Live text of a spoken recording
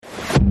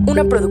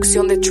una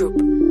producción de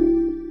Troop.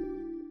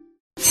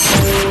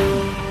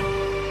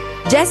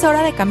 Ya es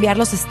hora de cambiar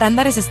los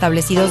estándares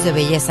establecidos de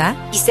belleza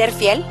Y ser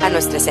fiel a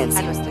nuestra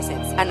esencia.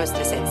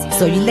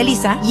 Soy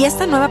Indelisa y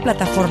esta nueva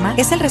plataforma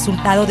es el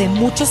resultado de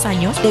muchos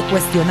años de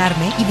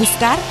cuestionarme y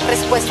buscar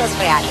Respuestas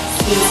reales.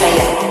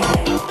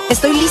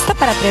 Estoy lista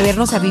para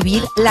atrevernos a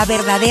vivir la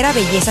verdadera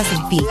belleza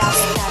sin filtros.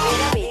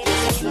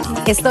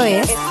 Esto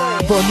es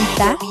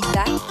Bonita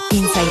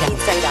Inside Out.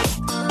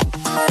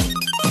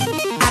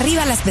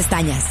 Arriba las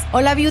pestañas.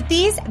 Hola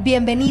beauties,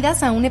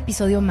 bienvenidas a un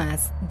episodio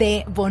más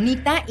de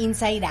Bonita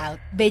Inside Out,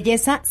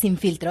 belleza sin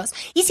filtros.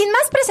 Y sin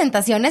más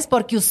presentaciones,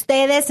 porque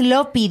ustedes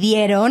lo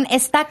pidieron,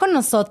 está con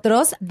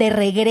nosotros de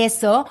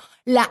regreso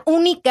la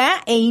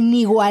única e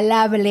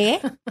inigualable,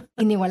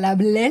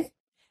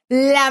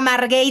 la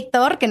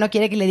Amargeitor, que no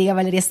quiere que le diga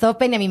Valeria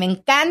Stoppen, y a mí me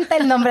encanta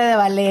el nombre de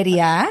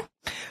Valeria.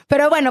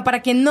 Pero bueno,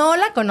 para quien no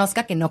la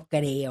conozca, que no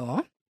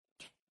creo,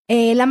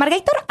 la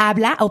Amargeitor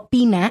habla,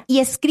 opina y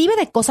escribe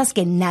de cosas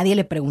que nadie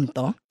le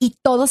preguntó y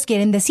todos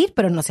quieren decir,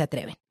 pero no se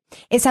atreven.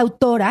 Es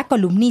autora,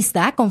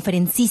 columnista,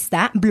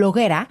 conferencista,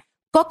 bloguera,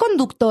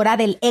 co-conductora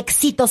del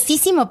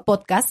exitosísimo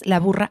podcast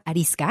La Burra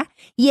Arisca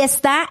y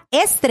está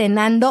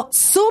estrenando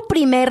su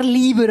primer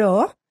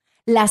libro,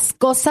 Las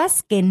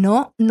cosas que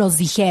no nos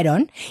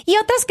dijeron, y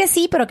otras que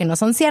sí, pero que no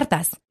son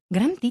ciertas.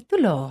 Gran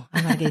título,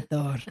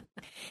 Amargeitor.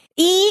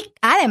 Y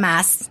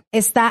además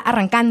está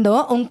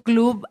arrancando un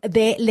club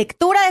de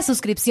lectura de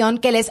suscripción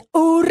que les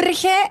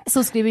urge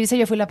suscribirse.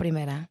 Yo fui la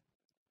primera.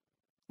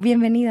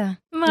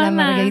 Bienvenida, la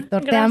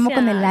Amargeitor. Te amo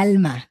con el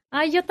alma.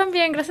 Ay, yo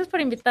también. Gracias por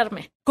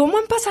invitarme. ¿Cómo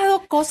han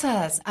pasado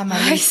cosas,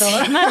 Amargeitor?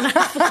 Ay, sí, mana.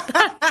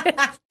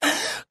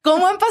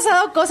 ¿Cómo han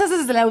pasado cosas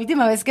desde la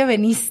última vez que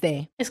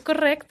viniste? Es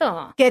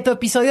correcto. Que tu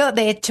episodio,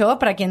 de hecho,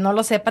 para quien no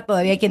lo sepa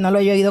todavía, quien no lo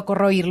haya oído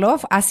corroírlo,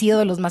 ha sido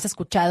de los más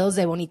escuchados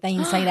de Bonita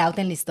Inside Out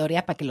en la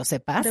historia, para que lo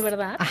sepas. ¿De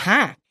verdad?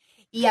 Ajá.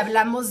 Y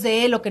hablamos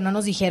de lo que no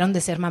nos dijeron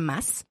de ser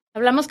mamás.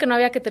 Hablamos que no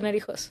había que tener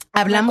hijos.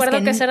 Hablamos Me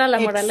acuerdo que esa era la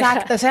moraleja.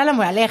 Exacto, esa era la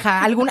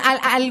moraleja.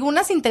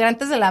 Algunas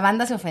integrantes de la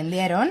banda se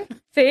ofendieron.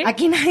 ¿Sí?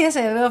 Aquí nadie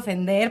se debe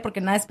ofender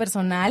porque nada es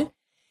personal.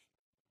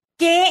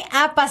 ¿Qué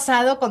ha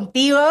pasado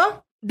contigo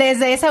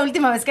desde esa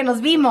última vez que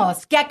nos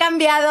vimos? ¿Qué ha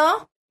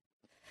cambiado?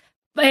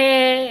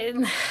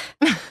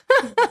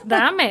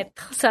 Dame,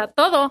 o sea,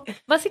 todo,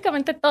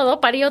 básicamente todo.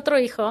 Parí otro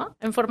hijo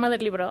en forma de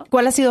libro.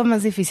 ¿Cuál ha sido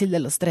más difícil de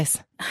los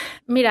tres?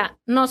 Mira,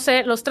 no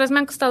sé, los tres me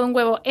han costado un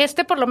huevo.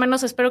 Por lo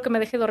menos espero que me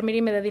deje dormir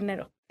y me dé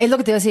dinero. Es lo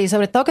que te iba a decir,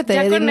 sobre todo que te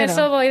dé dinero. Ya con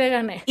eso voy de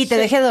gané. Y te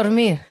deje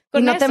dormir.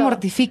 Con y no eso, te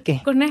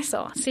mortifique. Con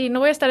eso, sí, no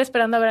voy a estar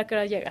esperando a ver a qué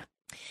hora llega.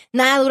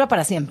 Nada dura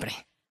para siempre.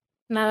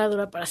 Nada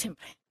dura para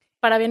siempre.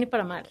 Para bien y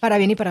para mal. Para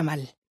bien y para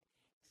mal.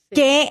 Sí.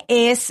 ¿Qué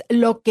 ¿Qué es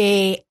lo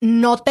que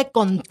no te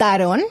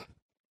contaron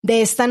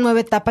de esta nueva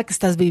etapa que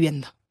estás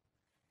viviendo?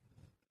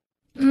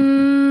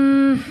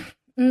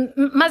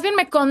 Más bien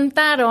me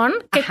contaron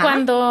que Ajá.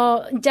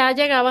 Cuando ya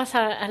llegabas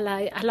a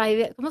la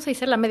idea, ¿cómo se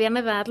dice? La mediana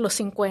edad, los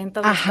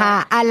 50.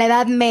 Ajá, a la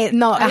edad media.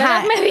 No, a la ajá.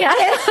 edad media.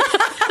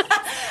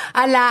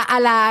 A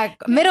la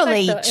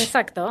middle age.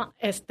 Exacto.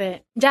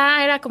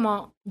 Ya era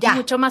como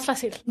mucho más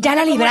fácil. Ya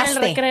la Como libraste.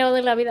 el recreo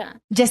de la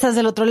vida. Ya estás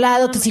del otro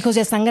lado, tus hijos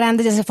ya están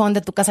grandes, ya se fueron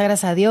de tu casa,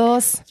 gracias a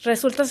Dios.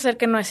 Resulta ser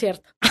que no es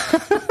cierto.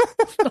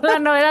 La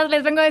novedad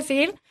les vengo a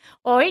decir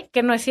hoy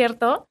que no es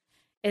cierto.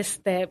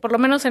 Por lo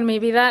menos en mi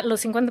vida,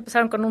 los 50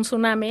 empezaron con un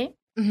tsunami.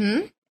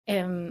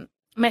 Uh-huh.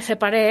 Me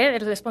separé,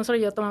 el sponsor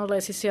y yo tomamos la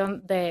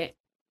decisión de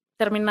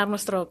terminar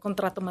nuestro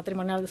contrato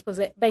matrimonial después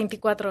de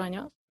 24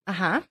 años.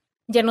 Ajá.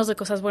 Llenos de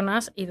cosas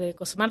buenas y de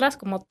cosas malas,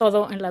 como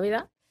todo en la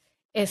vida.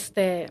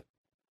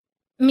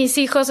 Mis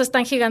hijos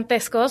están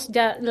gigantescos,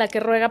 ya la que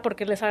ruega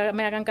porque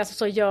me hagan caso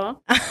soy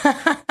yo.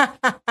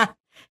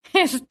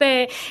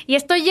 Y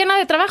estoy llena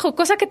de trabajo,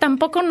 cosa que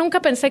tampoco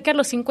nunca pensé que a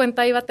los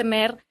 50 iba a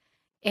tener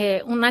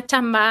una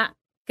chamba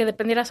que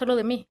dependiera solo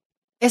de mí.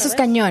 Eso es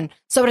cañón,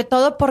 sobre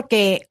todo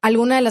porque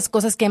alguna de las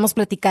cosas que hemos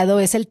platicado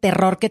es el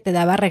terror que te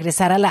daba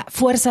regresar a la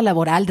fuerza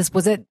laboral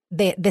después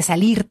de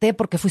salirte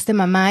porque fuiste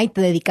mamá y te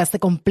dedicaste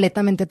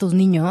completamente a tus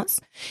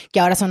niños, que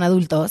ahora son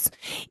adultos.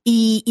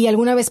 Y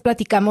alguna vez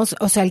platicamos,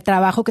 o sea, el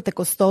trabajo que te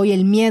costó y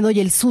el miedo y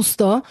el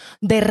susto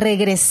de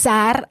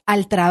regresar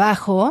al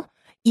trabajo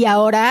y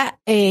ahora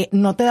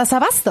no te das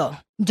abasto.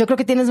 Yo creo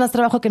que tienes más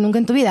trabajo que nunca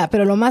en tu vida,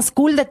 pero lo más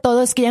cool de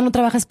todo es que ya no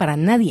trabajas para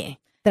nadie,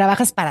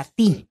 trabajas para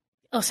ti.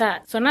 O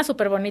sea, suena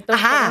súper bonito.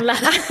 Ajá. Por un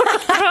lado.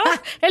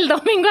 El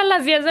domingo a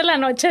las 10 de la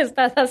noche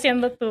estás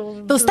haciendo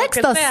tus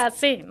textos.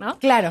 Sí, ¿no?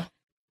 Claro.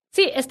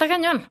 Sí, está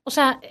cañón. O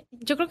sea,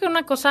 yo creo que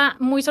una cosa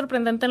muy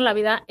sorprendente en la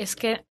vida es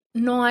que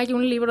no hay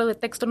un libro de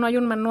texto, no hay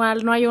un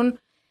manual, no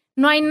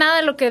hay nada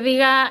de lo que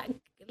diga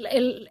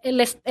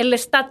el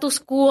status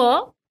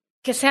quo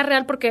que sea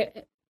real,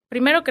 porque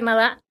primero que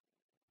nada,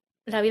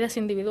 la vida es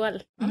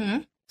individual, ¿no?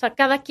 Uh-huh. O sea,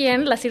 cada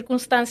quien, la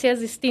circunstancia es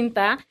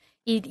distinta.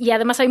 Y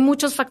además hay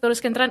muchos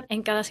factores que entran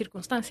en cada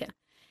circunstancia.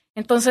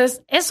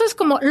 Entonces, eso es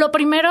como lo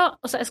primero,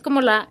 o sea, es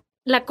como la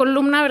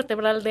columna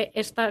vertebral de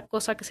esta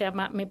cosa que se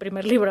llama mi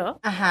primer libro.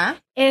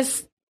 Ajá.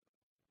 Es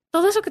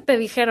todo eso que te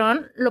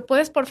dijeron, lo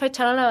puedes porfa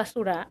echar a la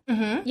basura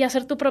y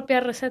hacer tu propia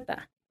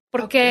receta.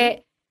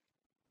 Porque,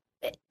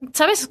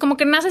 ¿sabes? Como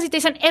que naces y te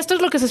dicen, esto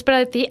es lo que se espera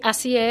de ti,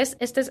 así es.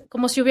 Este es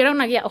como si hubiera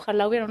una guía.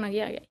 Ojalá hubiera una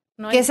guía.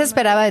 ¿Qué se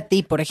esperaba de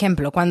ti, por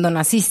ejemplo, cuando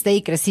naciste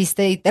y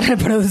creciste y te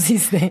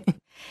reproduciste?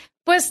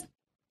 Pues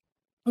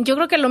yo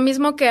creo que lo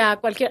mismo que a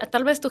cualquier,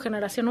 tal vez tu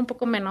generación un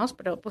poco menos,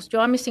 pero pues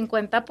yo a mis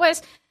 50,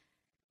 pues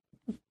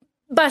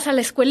vas a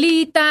la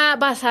escuelita,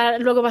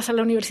 luego vas a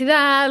la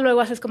universidad, luego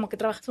haces como que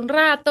trabajas un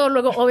rato,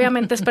 luego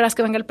obviamente esperas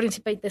que venga el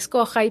príncipe y te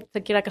escoja y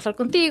te quiera casar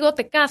contigo,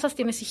 te casas,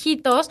 tienes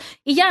hijitos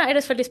y ya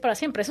eres feliz para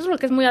siempre. Eso es lo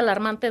que es muy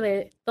alarmante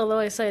de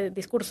todo ese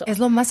discurso. Es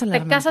lo más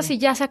alarmante. Te casas y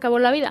ya se acabó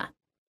la vida.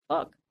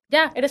 Fuck.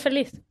 Ya, eres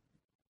feliz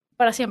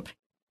para siempre.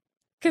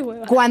 Qué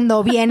hueva.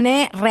 Cuando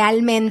viene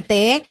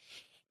realmente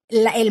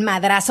el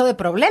madrazo de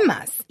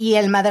problemas. Y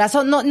el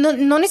madrazo, no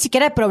ni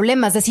siquiera de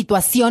problemas, de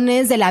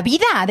situaciones de la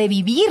vida, de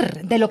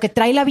vivir, de lo que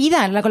trae la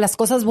vida, las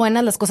cosas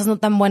buenas, las cosas no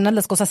tan buenas,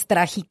 las cosas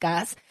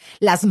trágicas,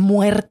 las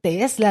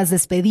muertes, las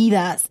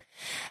despedidas.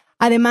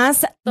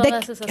 Además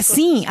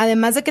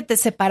además de que te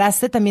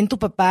separaste, también tu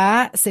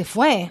papá se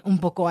fue un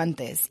poco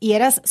antes y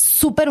eras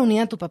súper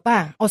unida a tu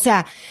papá. O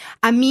sea,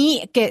 a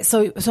mí que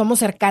somos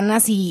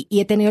cercanas y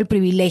he tenido el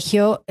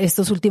privilegio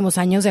estos últimos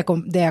años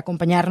de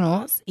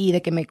acompañarnos y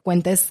de que me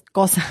cuentes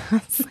cosas.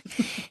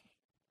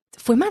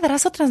 ¿Fue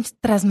madrazo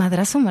tras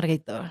madrazo,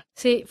 Amargeitor?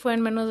 Sí, fue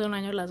en menos de un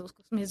año las dos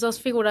cosas. Mis dos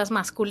figuras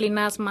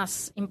masculinas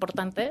más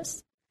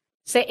importantes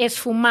se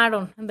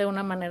esfumaron de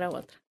una manera u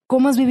otra.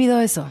 ¿Cómo has vivido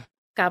eso?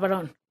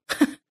 Cabrón.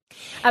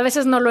 A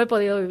veces no lo he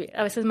podido vivir,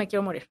 a veces me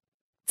quiero morir.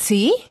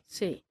 ¿Sí?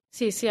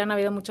 Sí, han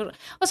habido muchos.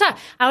 O sea,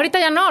 ahorita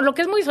ya no. Lo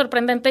que es muy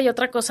sorprendente y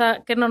otra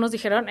cosa que no nos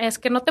dijeron es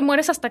que no te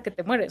mueres hasta que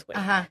te mueres, güey.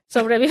 Ajá.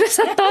 Sobrevives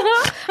a todo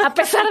a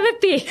pesar de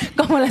ti.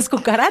 Como las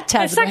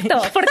cucarachas. Exacto,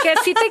 güey. porque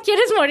sí te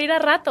quieres morir a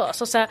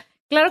ratos. O sea,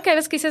 claro que hay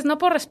veces que dices, no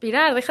puedo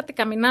respirar, déjate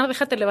caminar,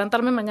 déjate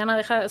levantarme mañana,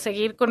 deja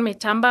seguir con mi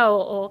chamba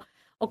o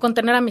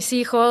contener a mis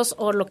hijos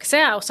o lo que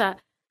sea. O sea,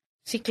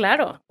 sí,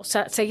 claro. O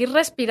sea, seguir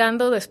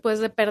respirando después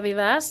de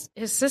pérdidas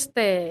es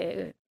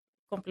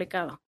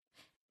complicado.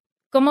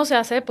 ¿Cómo se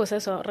hace? Pues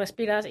eso,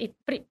 respiras y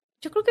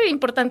yo creo que es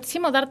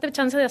importantísimo darte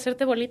chance de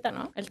hacerte bolita,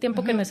 ¿no? El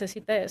tiempo que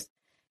necesites.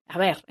 A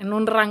ver, en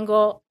un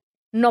rango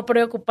no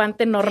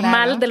preocupante,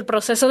 normal del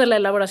proceso de la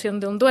elaboración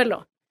de un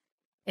duelo.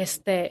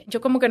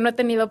 Yo como que no he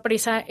tenido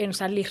prisa en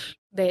salir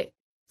de,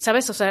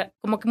 ¿sabes? O sea,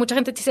 como que mucha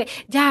gente te dice,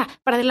 ya,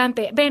 para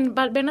adelante,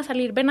 ven a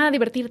salir, ven a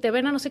divertirte,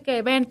 ven a no sé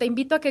qué, ven, te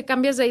invito a que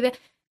cambies de idea.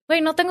 Güey,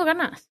 no tengo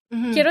ganas.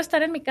 Quiero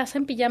estar en mi casa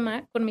en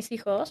pijama con mis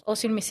hijos o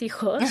sin mis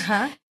hijos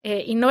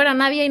y no ver a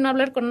nadie y no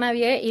hablar con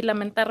nadie y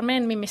lamentarme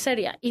en mi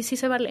miseria. Y sí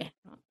se vale,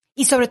 ¿no?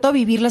 Y sobre todo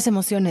vivir las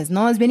emociones,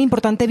 ¿no? Es bien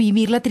importante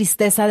vivir la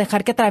tristeza,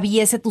 dejar que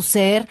atraviese tu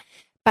ser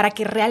para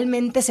que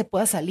realmente se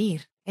pueda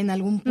salir en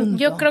algún punto.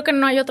 Yo creo que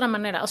no hay otra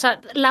manera. O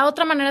sea, la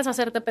otra manera es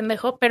hacerte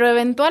pendejo, pero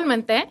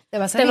eventualmente te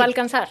va a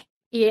alcanzar.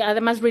 Y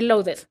además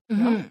reloaded,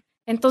 ¿no?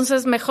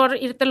 Entonces mejor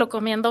írtelo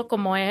comiendo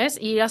como es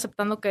y ir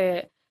aceptando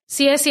que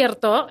sí es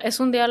cierto,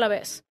 es un día a la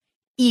vez.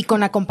 Y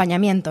con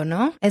acompañamiento,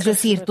 ¿no? Es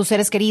decir, tus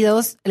seres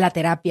queridos, la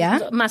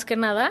terapia. Más que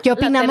nada. ¿Qué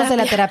opinamos de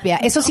la terapia?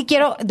 Eso sí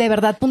quiero de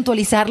verdad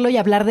puntualizarlo y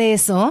hablar de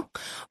eso,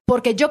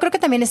 porque yo creo que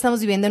también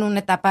estamos viviendo en una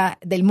etapa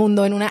del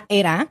mundo, en una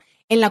era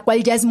en la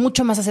cual ya es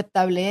mucho más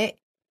aceptable,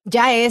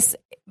 ya es,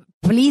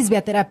 please, ve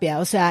a terapia.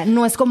 O sea,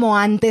 no es como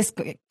antes,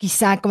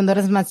 quizá cuando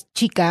eras más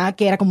chica,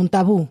 que era como un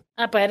tabú.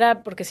 Pues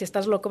era porque si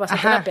estás loco vas a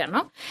terapia,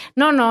 ¿no?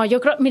 No,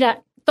 yo creo,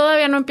 mira,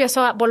 todavía no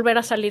empiezo a volver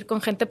a salir con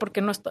gente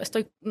porque no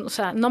estoy, o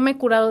sea, no me he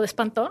curado de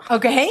espanto.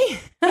 Ok.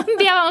 Un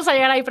día vamos a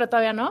llegar ahí, pero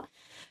todavía no.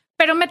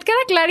 Pero me queda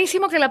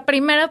clarísimo que la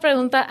primera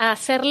pregunta a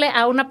hacerle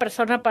a una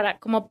persona para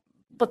como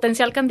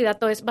potencial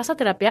candidato es, ¿vas a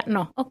terapia?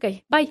 No. Ok,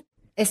 bye.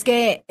 Es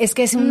que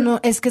es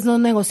no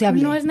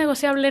negociable. No es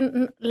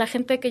negociable la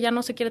gente que ya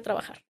no se quiere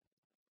trabajar.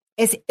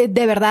 Es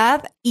de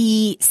verdad,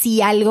 y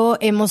si algo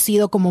hemos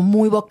sido como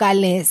muy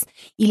vocales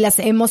y las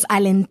hemos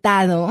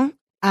alentado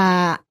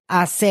a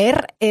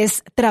hacer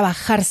es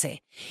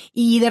trabajarse.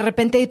 Y de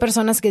repente hay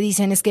personas que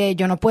dicen, es que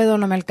yo no puedo,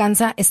 no me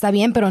alcanza, está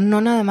bien, pero no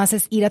nada más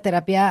es ir a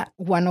terapia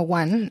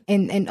one-on-one.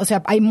 O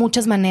sea, hay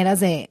muchas maneras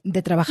de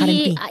trabajar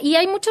en ti. Y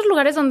hay muchos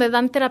lugares donde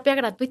dan terapia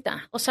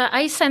gratuita. O sea,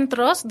 hay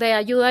centros de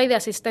ayuda y de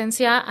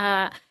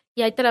asistencia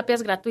y hay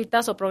terapias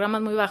gratuitas o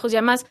programas muy bajos. Y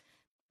además,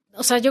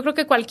 o sea, yo creo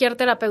que cualquier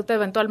terapeuta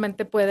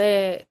eventualmente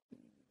puede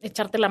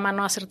echarte la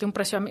mano, hacerte un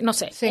precio a mí. No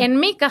sé. Sí. En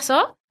mi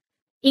caso,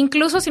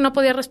 incluso si no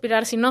podía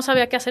respirar, si no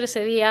sabía qué hacer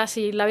ese día,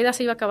 si la vida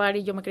se iba a acabar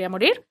y yo me quería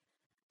morir,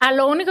 a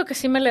lo único que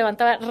sí me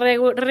levantaba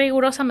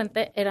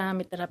rigurosamente era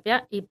mi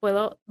terapia y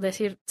puedo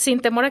decir, sin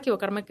temor a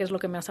equivocarme, que es lo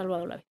que me ha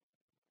salvado la vida.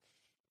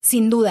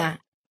 Sin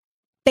duda.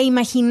 ¿Te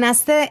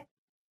imaginaste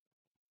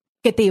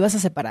que te ibas a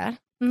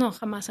separar? No,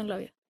 jamás en la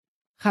vida.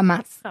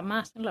 ¿Jamás?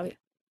 Jamás en la vida.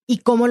 ¿Y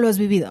cómo lo has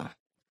vivido?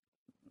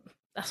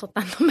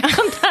 Azotándome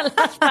contra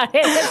las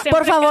paredes.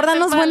 Por favor,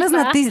 danos buenas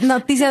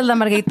noticias,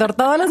 Amargeitor.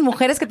 Todas las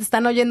mujeres que te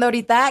están oyendo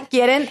ahorita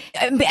quieren,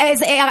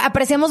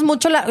 apreciamos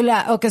mucho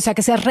que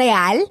seas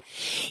real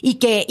y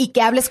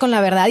que hables con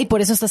la verdad y por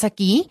eso estás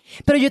aquí.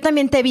 Pero yo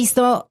también te he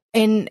visto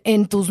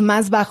en tus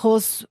más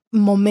bajos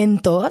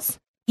momentos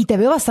y te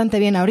veo bastante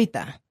bien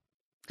ahorita.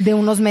 De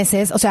unos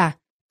meses, o sea,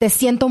 te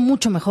siento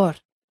mucho mejor.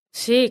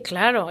 Sí,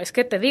 claro, es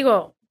que te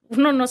digo,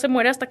 uno no se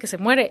muere hasta que se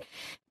muere.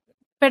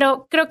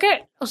 Pero creo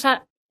que, o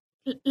sea,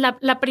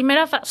 la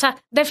primera, o sea,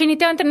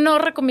 definitivamente no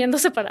recomiendo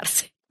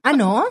separarse. Ah,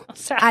 ¿no? O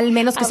sea, al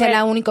menos que sea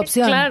la única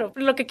opción. Claro,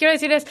 lo que quiero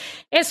decir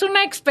es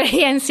una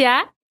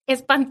experiencia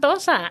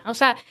espantosa. O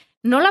sea,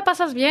 no la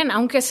pasas bien,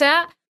 aunque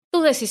sea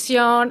tu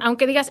decisión,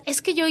 aunque digas,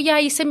 es que yo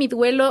ya hice mi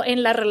duelo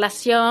en la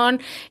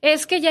relación,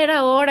 es que ya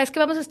era hora, es que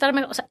vamos a estar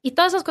mejor. O sea, y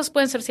todas esas cosas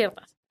pueden ser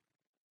ciertas.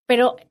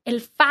 Pero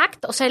el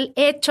fact, o sea, el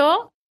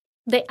hecho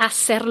de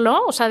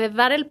hacerlo, o sea, de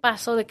dar el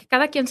paso, de que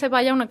cada quien se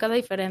vaya a una casa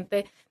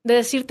diferente, de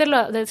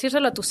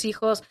decírselo a tus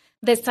hijos,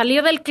 de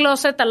salir del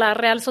closet a la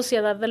real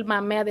sociedad del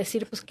mame a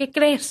decir, pues, ¿qué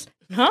crees?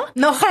 ¿No?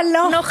 No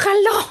jaló. No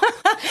jaló.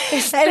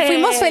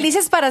 Fuimos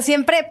felices para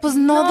siempre, pues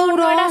no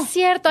duró. No era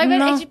cierto.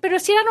 Pero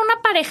si eran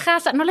una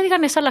parejaza. No le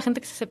digan eso a la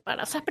gente que se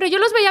separa. O sea, pero yo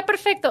los veía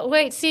perfecto.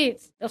 Güey, sí,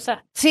 o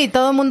sea. Sí,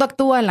 todo el mundo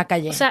actúa en la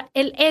calle. O sea,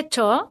 el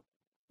hecho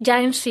ya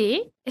en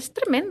sí es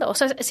tremendo. O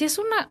sea,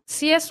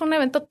 sí es un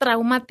evento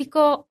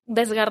traumático,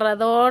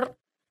 desgarrador.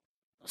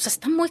 O sea,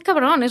 está muy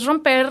cabrón. Es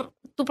romper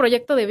tu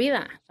proyecto de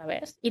vida,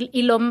 ¿sabes?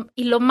 Y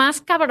lo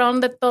más cabrón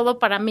de todo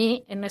para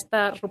mí en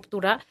esta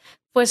ruptura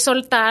fue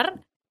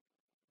soltar.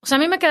 O sea, a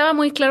mí me quedaba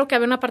muy claro que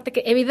había una parte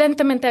que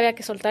evidentemente había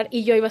que soltar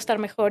y yo iba a estar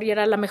mejor y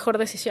era la mejor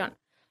decisión.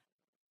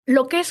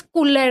 Lo que es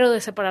culero de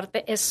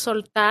separarte es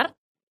soltar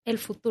el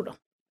futuro.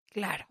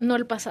 Claro. No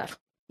el pasado.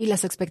 Y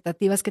las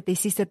expectativas que te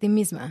hiciste a ti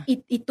misma.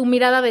 Y tu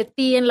mirada de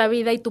ti en la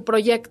vida y tu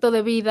proyecto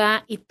de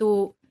vida y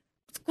tu...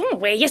 ¿Cómo,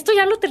 güey? Esto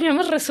ya lo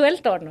teníamos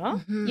resuelto,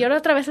 ¿no? Uh-huh. Y ahora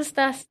otra vez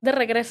estás de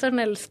regreso en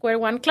el square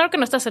one. Claro que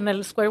no estás en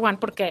el square one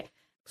porque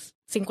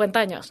 50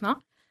 años,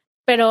 ¿no?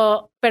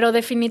 Pero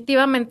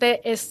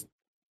definitivamente es...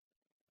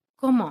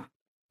 ¿Cómo?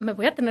 ¿Me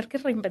voy a tener que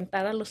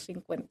reinventar a los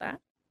 50?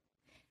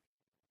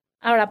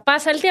 Ahora,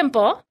 pasa el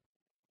tiempo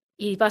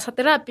y vas a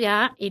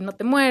terapia y no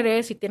te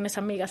mueres y tienes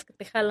amigas que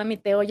te jalan y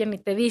te oyen y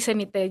te dicen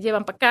y te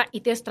llevan para acá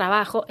y tienes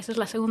trabajo. Esa es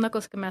la segunda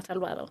cosa que me ha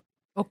salvado.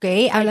 Ok,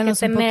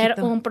 háblanos un poquito.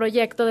 Tener un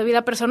proyecto de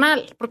vida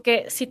personal,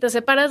 porque si te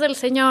separas del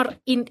Señor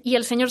y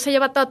el Señor se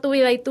lleva toda tu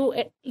vida y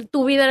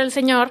tu vida era el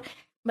Señor,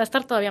 va a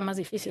estar todavía más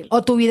difícil.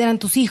 O tu vida eran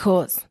tus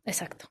hijos.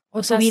 Exacto.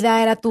 O tu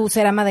vida era tu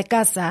ser ama de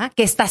casa,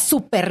 que está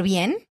súper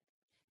bien,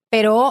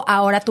 pero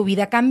ahora tu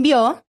vida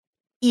cambió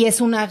y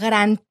es una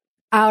gran,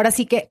 ahora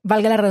sí que,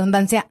 valga la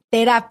redundancia,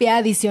 terapia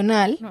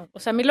adicional. No, o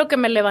sea, a mí lo que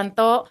me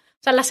levantó...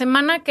 O sea, la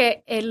semana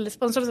que el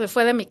sponsor se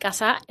fue de mi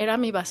casa era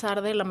mi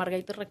bazar de la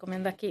Amargeitor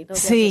recomienda aquí. 2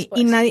 días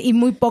después. Y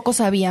muy poco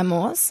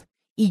sabíamos.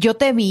 Y yo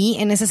te vi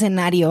en ese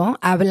escenario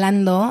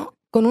hablando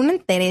con una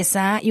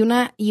entereza y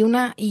una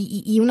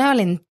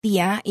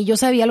valentía. Y yo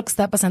sabía lo que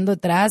estaba pasando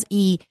detrás.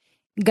 Y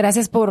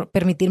gracias por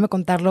permitirme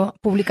contarlo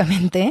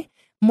públicamente.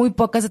 Muy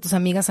pocas de tus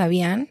amigas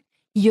sabían.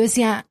 Y yo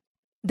decía,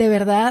 de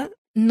verdad,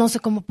 no sé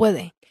cómo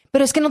puede.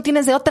 Pero es que no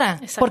tienes de otra,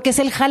 exacto, porque es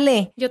el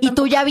jale. Y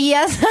tú ya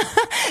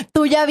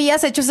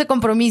habías hecho ese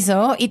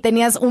compromiso y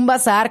tenías un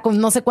bazar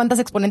con no sé cuántas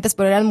exponentes,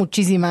 pero eran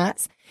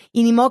muchísimas.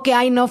 Y ni modo que,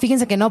 ay, no,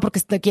 fíjense que no,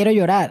 porque te quiero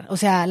llorar. O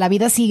sea, la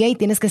vida sigue y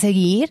tienes que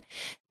seguir.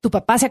 Tu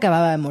papá se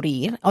acababa de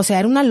morir. O sea,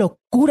 era una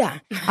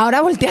locura.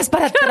 Ahora volteas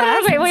para atrás.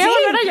 Me voy a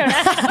volver a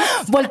llorar.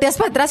 Volteas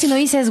para atrás y no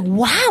dices,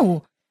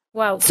 wow,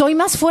 soy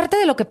más fuerte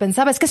de lo que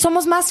pensaba. Es que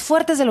somos más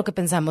fuertes de lo que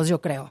pensamos, yo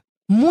creo.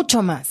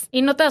 Mucho más.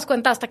 Y no te das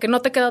cuenta hasta que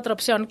no te queda otra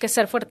opción que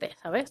ser fuerte,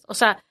 ¿sabes? O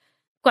sea,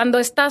 cuando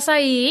estás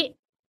ahí,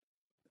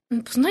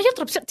 pues no hay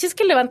otra opción. Tienes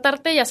que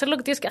levantarte y hacer lo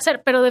que tienes que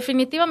hacer, pero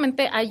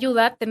definitivamente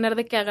ayuda a tener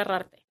de qué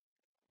agarrarte.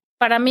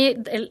 Para mí,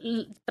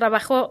 el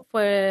trabajo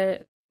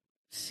fue,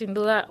 sin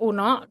duda,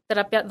 1,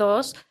 terapia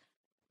 2,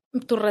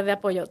 tu red de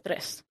apoyo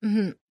 3.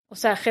 Uh-huh. O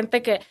sea,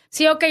 gente que,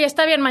 sí, ok,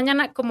 está bien,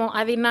 mañana, como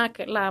Adina,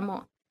 que la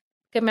amo,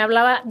 que me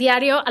hablaba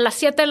diario, a las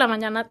 7 de la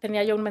mañana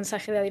tenía yo un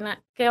mensaje de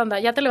Adina. ¿Qué onda?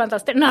 ¿Ya te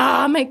levantaste?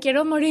 No, me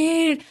quiero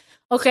morir.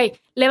 Ok,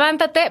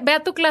 levántate, ve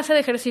a tu clase de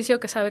ejercicio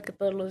que sabe que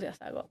todos los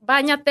días hago.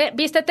 Báñate,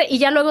 vístete y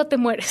ya luego te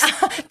mueres.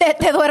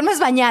 te duermes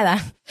bañada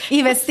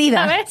y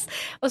vestida. ¿Sabes?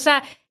 O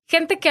sea,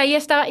 gente que ahí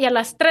estaba y a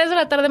las 3 de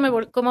la tarde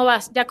 ¿cómo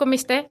vas? ¿Ya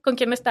comiste? ¿Con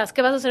quién estás?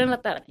 ¿Qué vas a hacer en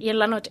la tarde y en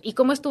la noche? ¿Y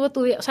cómo estuvo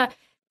tu día? O sea,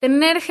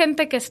 tener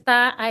gente que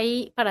está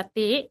ahí para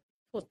ti,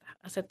 puta,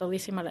 hace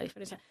todísima la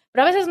diferencia.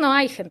 Pero a veces no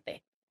hay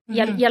gente.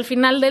 Y al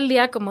final del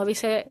día, como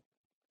dice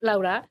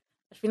Laura,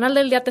 al final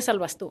del día te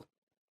salvas tú.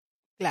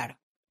 Claro.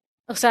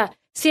 O sea,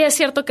 sí es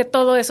cierto que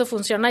todo eso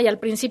funciona y al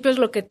principio es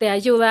lo que te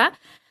ayuda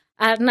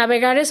a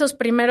navegar esos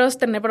primeros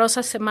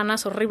tenebrosas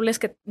semanas horribles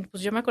que,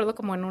 pues yo me acuerdo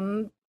como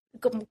en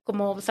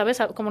como ¿sabes?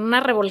 Como en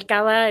una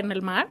revolcada en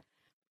el mar.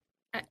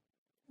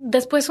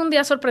 Después un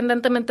día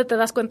sorprendentemente te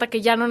das cuenta que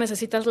ya no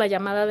necesitas la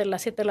llamada de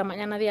las 7 de la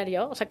mañana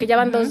diario. O sea, que ya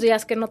van 2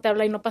 días que no te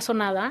habla y no pasó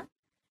nada.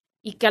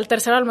 Y que al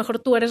tercero a lo mejor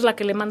tú eres la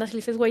que le mandas y le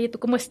dices, güey, ¿y tú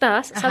cómo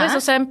estás? ¿Sabes? Ajá.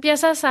 O sea,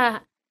 empiezas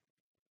a,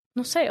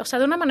 no sé, o sea,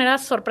 de una manera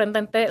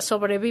sorprendente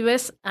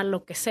sobrevives a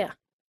lo que sea.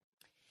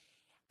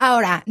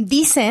 Ahora,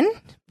 dicen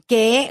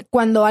que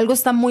cuando algo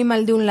está muy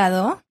mal de un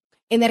lado,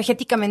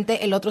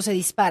 energéticamente el otro se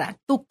dispara.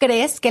 ¿Tú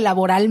crees que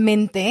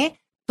laboralmente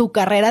tu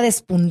carrera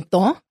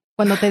despuntó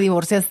cuando te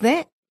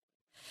divorciaste?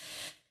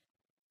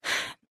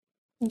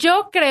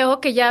 Yo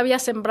creo que ya había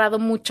sembrado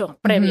mucho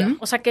previo.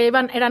 O sea, que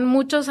eran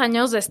muchos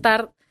años de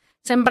estar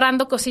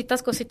sembrando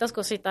cositas,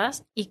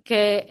 y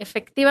que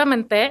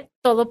efectivamente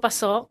todo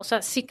pasó. O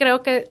sea, sí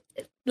creo que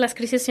las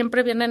crisis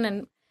siempre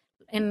vienen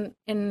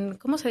en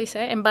 ¿cómo se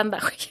dice? En banda,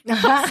 güey. O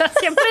sea,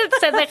 siempre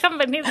se dejan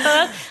venir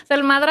todas. O sea,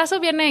 el madrazo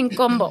viene en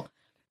combo.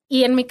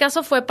 Y en mi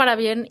caso fue para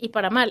bien y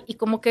para mal. Y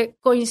como que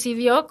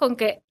coincidió con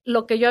que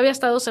lo que yo había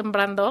estado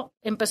sembrando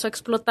empezó a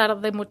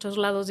explotar de muchos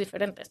lados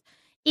diferentes.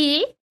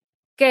 Y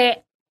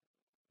que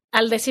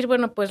al decir,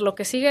 bueno, pues lo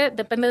que sigue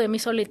depende de mí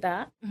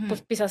solita,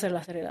 pues pisas el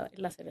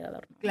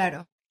acelerador, ¿no?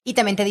 Claro. Y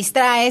también te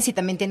distraes y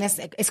también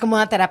es como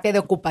una terapia de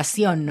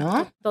ocupación,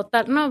 ¿no?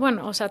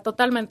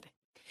 Totalmente.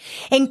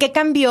 ¿En qué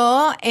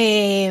cambió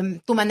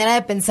tu manera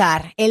de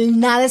pensar? El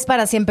nada es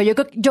para siempre.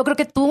 Yo creo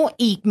que tú,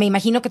 y me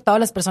imagino que todas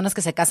las personas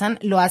que se casan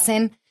lo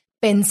hacen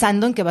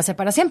pensando en que va a ser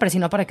para siempre,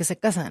 sino para qué se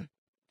casan.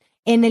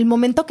 En el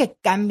momento que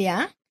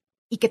cambia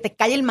y que te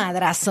cae el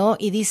madrazo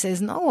y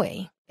dices, no,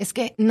 güey, es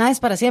que nada es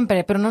para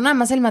siempre, pero no nada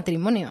más el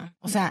matrimonio.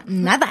 O sea,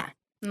 nada.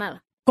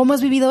 Nada. ¿Cómo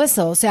has vivido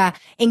eso? O sea,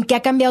 ¿en qué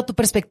ha cambiado tu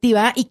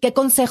perspectiva y qué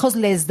consejos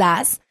les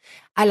das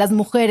a las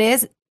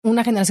mujeres,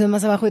 una generación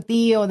más abajo de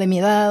ti o de mi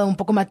edad o un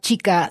poco más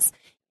chicas,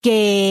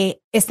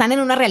 que están en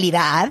una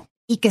realidad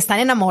y que están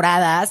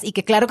enamoradas y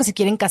que claro que se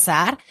quieren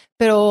casar,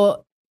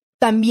 pero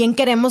también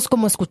queremos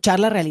como escuchar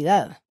la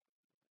realidad?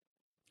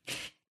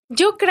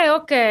 Yo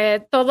creo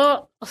que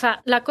todo, o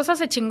sea, la cosa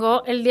se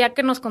chingó el día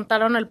que nos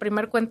contaron el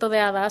primer cuento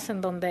de hadas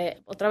en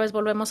donde otra vez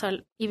volvemos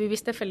al y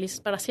viviste feliz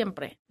para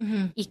siempre.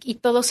 Y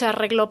todo se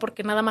arregló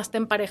porque nada más te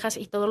emparejas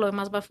y todo lo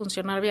demás va a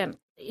funcionar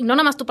bien. Y no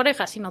nada más tu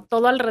pareja, sino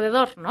todo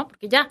alrededor, ¿no?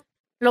 Porque ya,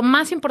 lo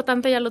más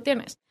importante ya lo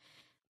tienes.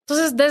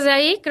 Entonces, desde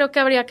ahí creo que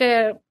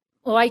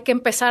hay que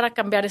empezar a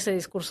cambiar ese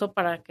discurso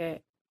para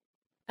que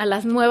a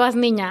las nuevas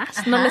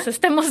niñas no les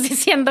estemos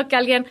diciendo que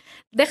alguien,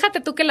 déjate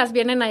tú que las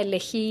vienen a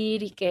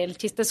elegir y que el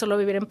chiste es solo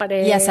vivir en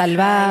pareja. Y a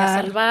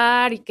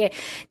salvar. Y que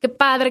qué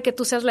padre que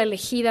tú seas la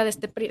elegida de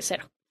este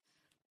cero.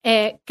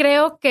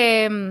 Creo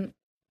que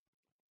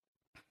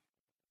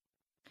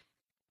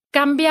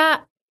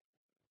cambia,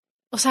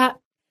 o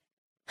sea,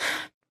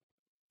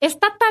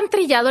 está tan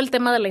trillado el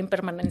tema de la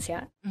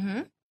impermanencia.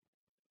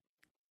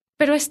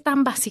 Pero es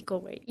tan básico,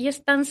 güey, y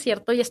es tan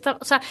cierto, y está,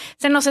 o sea,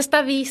 se nos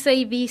está dice.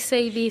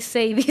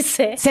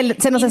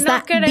 Se nos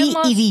está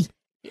di.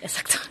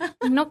 Exacto.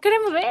 No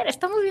queremos ver,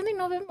 estamos viendo y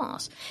no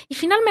vemos. Y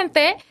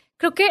finalmente,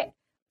 creo que,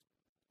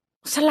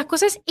 o sea, la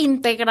cosa es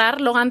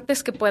integrar lo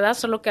antes que puedas,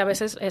 solo que a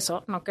veces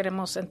eso, no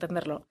queremos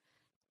entenderlo.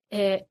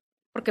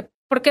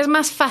 Porque es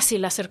más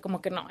fácil hacer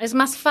como que no. Es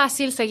más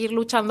fácil seguir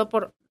luchando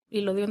por, y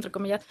lo digo entre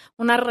comillas,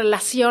 una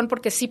relación,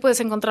 porque sí puedes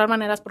encontrar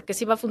maneras, porque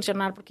sí va a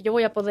funcionar, porque yo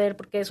voy a poder,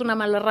 porque es una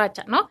mala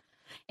racha, ¿no?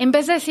 En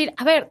vez de decir,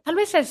 a ver, tal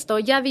vez esto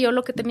ya dio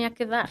lo que tenía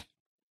que dar.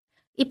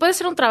 Y puede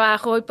ser un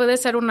trabajo, y puede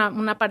ser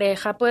una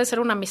pareja, puede ser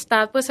una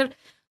amistad, puede ser...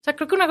 O sea,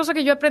 creo que una cosa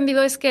que yo he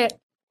aprendido es que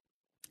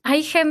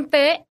hay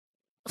gente,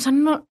 o sea,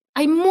 no,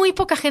 hay muy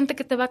poca gente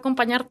que te va a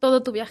acompañar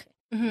todo tu viaje.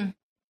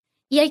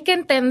 Y hay que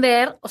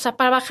entender, o sea,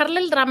 para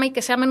bajarle el drama y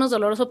que sea menos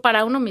doloroso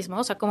para uno mismo,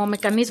 o sea, como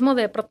mecanismo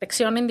de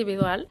protección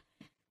individual,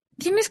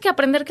 tienes que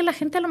aprender que la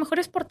gente a lo mejor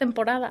es por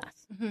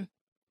temporadas.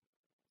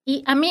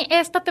 Y a mí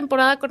esta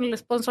temporada con el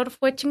sponsor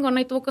fue chingona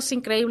y tuvo cosas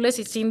increíbles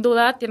y sin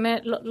duda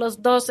tiene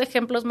los dos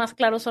ejemplos más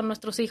claros son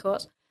nuestros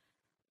hijos.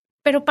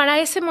 Pero para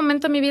ese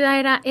momento en mi vida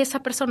era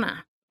esa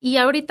persona. Y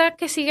ahorita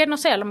que sigue, no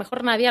sé, a lo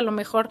mejor nadie, a lo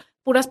mejor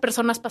puras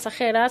personas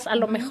pasajeras, a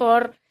lo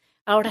mejor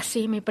ahora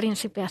sí mi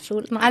príncipe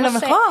azul. No, a lo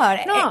mejor.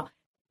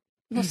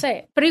 No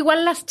sé, pero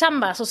igual las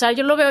chambas, o sea,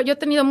 yo lo veo, yo he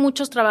tenido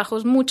muchos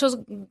trabajos,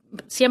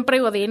 siempre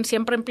godín,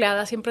 siempre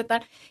empleada, siempre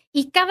tal,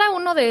 y cada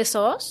uno de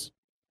esos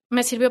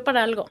me sirvió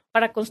para algo,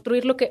 para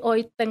construir lo que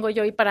hoy tengo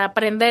yo y para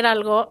aprender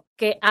algo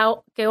que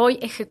hoy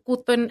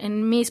ejecuto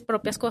en mis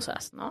propias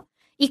cosas, ¿no?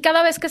 Y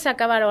cada vez que se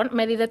acabaron,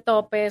 me di de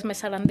topes, me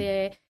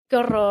zarandeé, qué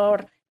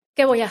horror,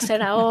 ¿qué voy a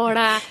hacer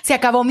ahora? Se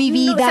acabó mi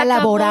vida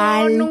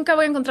laboral. Nunca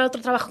voy a encontrar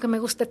otro trabajo que me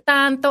guste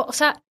tanto, o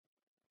sea,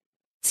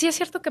 sí es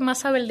cierto que más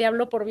sabe el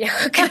diablo por viejo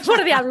que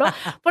por diablo,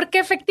 porque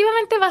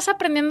efectivamente vas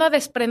aprendiendo a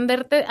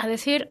desprenderte, a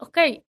decir, ok,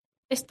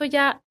 esto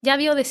ya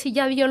dio de sí,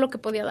 ya dio lo que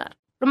podía dar.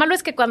 Lo malo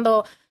es que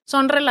cuando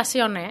son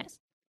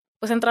relaciones,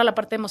 pues entra la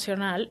parte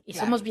emocional y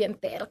somos bien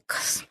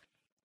tercos.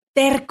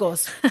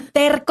 Tercos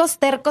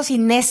y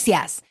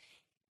necias.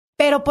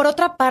 Pero por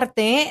otra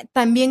parte,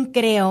 también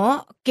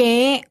creo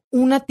que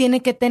una tiene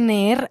que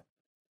tener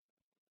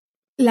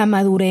la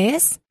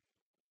madurez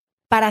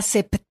para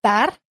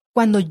aceptar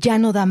cuando ya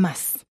no da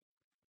más.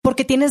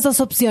 Porque tienes dos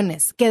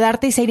opciones,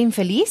 quedarte y ser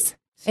infeliz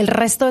el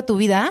resto de tu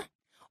vida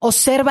o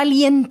ser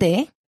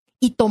valiente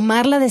y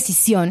tomar la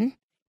decisión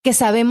que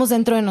sabemos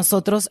dentro de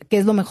nosotros que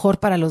es lo mejor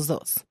para los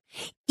dos.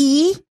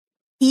 Y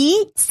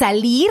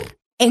salir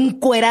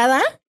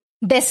encuerada,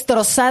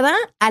 destrozada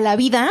a la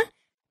vida,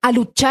 a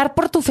luchar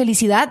por tu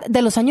felicidad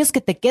de los años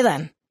que te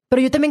quedan.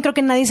 Pero yo también creo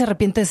que nadie se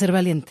arrepiente de ser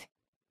valiente.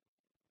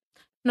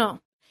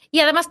 No. Y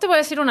además te voy a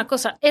decir una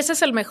cosa, ese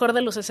es el mejor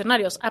de los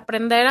escenarios,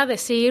 aprender a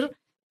decir,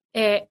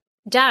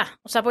 ya,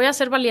 o sea, voy a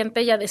ser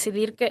valiente y a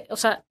decidir que, o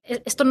sea,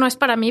 esto no es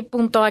para mí,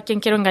 punto, a quien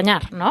quiero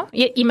engañar, ¿no?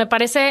 Y me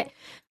parece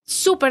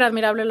súper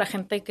admirable la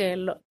gente que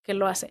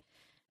lo hace.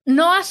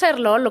 No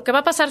hacerlo, lo que va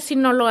a pasar si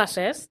no lo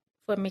haces,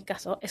 fue mi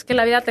caso, es que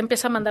la vida te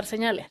empieza a mandar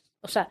señales.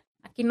 O sea,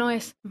 aquí no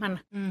es,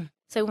 mana.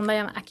 Segunda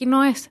llamada, aquí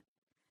no es.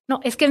 No,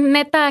 es que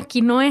neta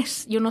aquí no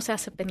es. Y uno se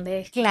hace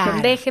pendeje. Claro.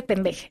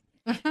 Pendeje.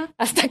 Uh-huh.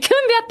 Hasta que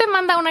un día te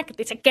manda una que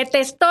te dice que te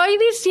estoy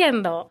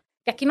diciendo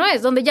que aquí no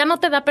es, donde ya no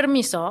te da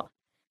permiso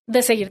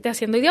de seguirte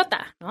haciendo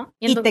idiota, ¿no?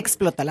 Y te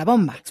explota la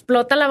bomba.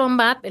 Explota la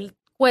bomba, el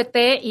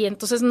cohete, y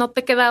entonces no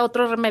te queda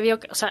otro remedio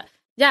que, o sea,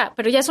 ya,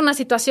 pero ya es una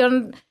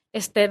situación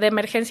de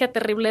emergencia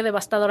terrible,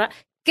 devastadora,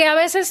 que a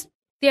veces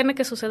tiene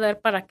que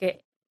suceder para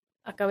que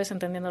acabes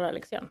entendiendo la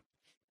lección.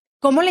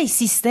 ¿Cómo le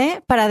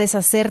hiciste para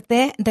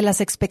deshacerte de las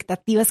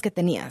expectativas que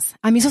tenías?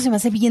 A mí eso se me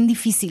hace bien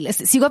difícil.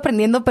 Sigo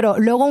aprendiendo, pero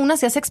luego una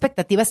se hace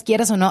expectativas,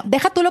 quieras o no.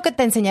 Deja tú lo que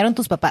te enseñaron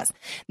tus papás.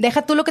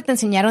 Deja tú lo que te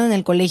enseñaron en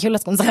el colegio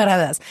las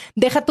consagradas.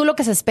 Deja tú lo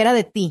que se espera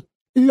de ti.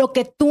 Lo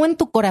que tú en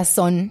tu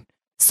corazón,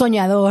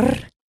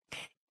 soñador,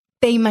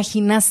 te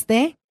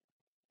imaginaste,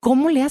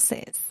 ¿cómo le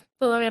haces?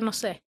 Todavía no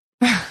sé.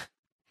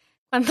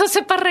 Cuando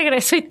sepa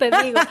regreso y te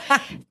digo.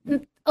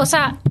 O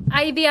sea,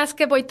 hay días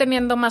que voy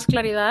teniendo más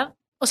claridad.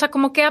 O sea,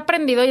 como que he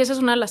aprendido, y esa es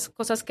una de las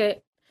cosas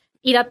que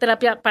ir a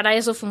terapia para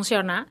eso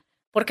funciona,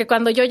 porque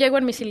cuando yo llego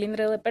en mi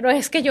cilindro de, pero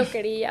es que yo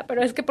quería,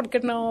 pero es que, ¿por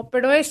qué no?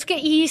 Pero es que,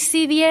 y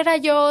si diera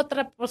yo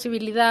otra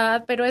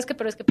posibilidad, pero es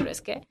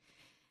que.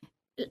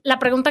 La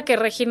pregunta que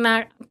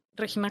Regina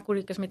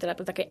Curi, que es mi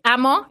terapeuta, que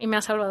amo y me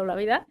ha salvado la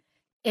vida,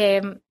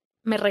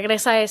 me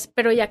regresa es,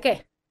 ¿pero ya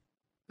qué?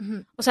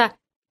 Uh-huh. O sea,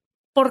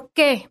 ¿por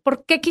qué?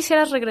 ¿Por qué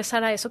quisieras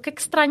regresar a eso? ¿Qué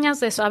extrañas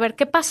de eso? A ver,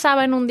 ¿qué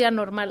pasaba en un día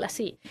normal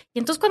así? Y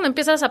entonces cuando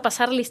empiezas a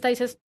pasar lista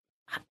dices,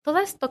 todo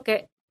esto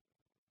que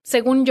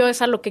según yo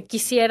es a lo que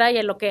quisiera y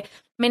a lo que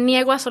me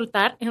niego a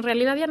soltar, en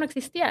realidad ya no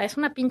existía. Es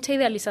una pinche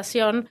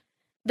idealización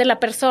de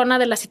la persona,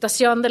 de la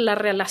situación, de la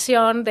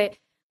relación,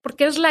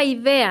 porque es la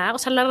idea, o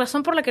sea, la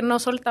razón por la que no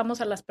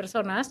soltamos a las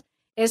personas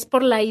es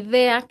por la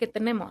idea que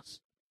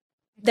tenemos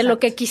de lo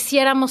que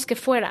quisiéramos que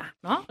fuera,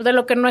 ¿no? De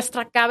lo que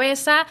nuestra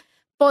cabeza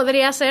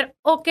podría ser,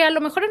 o que a lo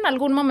mejor en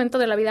algún momento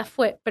de la vida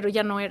fue, pero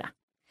ya no era.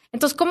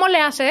 Entonces, ¿cómo le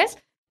haces?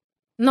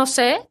 No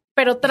sé,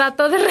 pero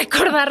trato de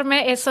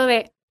recordarme eso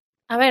de,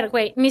 a ver,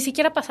 güey, ni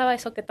siquiera pasaba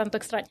eso que tanto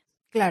extrañas.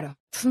 Claro.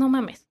 Entonces, no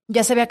mames.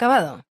 Ya se había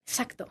acabado.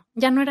 Exacto.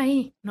 Ya no era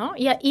ahí, ¿no?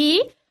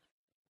 Y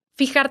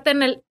fijarte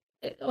en el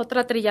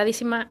otra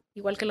trilladísima,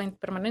 igual que la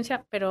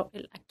impermanencia, pero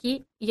el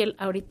aquí y el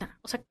ahorita.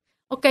 O sea,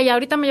 ok,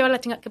 ahorita me lleva la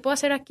chinga. ¿Qué puedo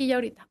hacer aquí y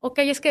ahorita? Ok,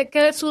 es que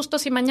qué susto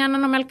si mañana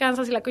no me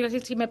alcanza,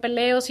 si me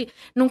peleo, si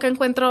nunca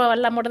encuentro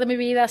el amor de mi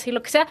vida, si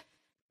lo que sea.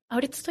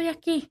 Ahorita estoy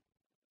aquí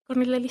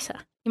con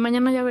Elisa y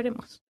mañana ya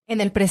veremos.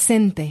 En el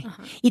presente.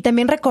 Ajá. Y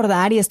también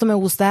recordar, y esto me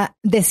gusta,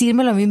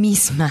 decírmelo a mí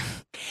misma,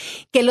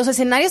 que los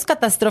escenarios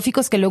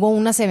catastróficos que luego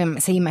una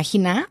se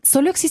imagina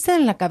solo existen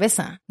en la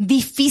cabeza.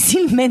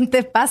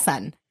 Difícilmente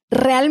pasan.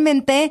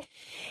 Realmente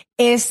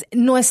es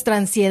nuestra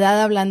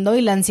ansiedad hablando,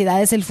 y la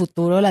ansiedad es el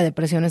futuro, la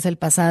depresión es el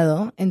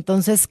pasado.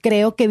 Entonces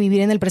creo que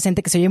vivir en el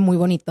presente, que se oye muy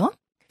bonito,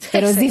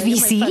 pero es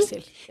difícil.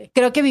 Sí.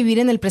 Creo que vivir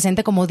en el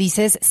presente, como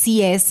dices,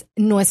 sí es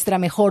nuestra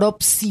mejor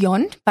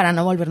opción para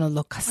no volvernos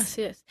locas.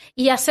 Así es.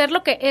 Y hacer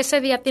lo que ese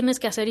día tienes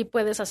que hacer y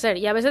puedes hacer.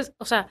 Y a veces,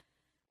 o sea,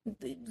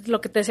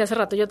 lo que te decía hace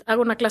rato, yo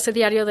hago una clase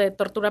diario de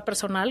tortura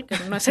personal, que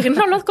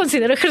no lo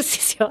considero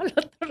ejercicio,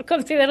 lo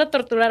considero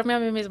torturarme a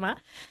mí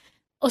misma.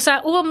 O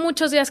sea, hubo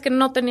muchos días que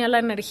no tenía la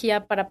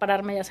energía para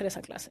pararme y hacer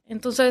esa clase.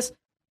 Entonces,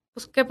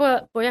 pues, ¿qué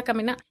puedo? Voy a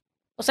caminar.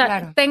 O sea,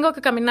 claro, tengo que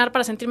caminar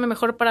para sentirme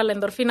mejor, para la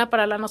endorfina,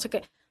 para la no sé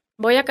qué.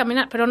 Voy a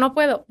caminar, pero no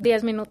puedo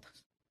 10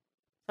 minutos,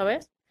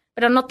 ¿sabes?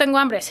 Pero no tengo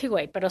hambre, sí,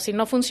 güey, pero si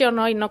no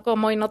funciono y no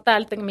como y no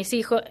tal, tengo mis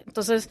hijos,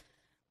 entonces,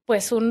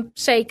 pues un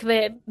shake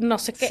de no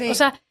sé qué. Sí. O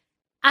sea,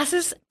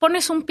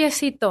 pones un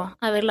piecito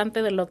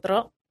adelante del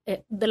otro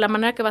de la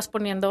manera que vas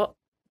pudiendo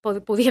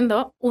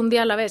un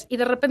día a la vez. Y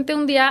de repente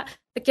un día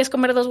te quieres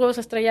comer 2 huevos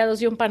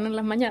estrellados y un pan en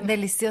la mañana.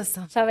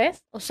 Delicioso.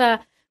 ¿Sabes? O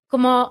sea,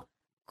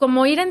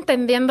 como ir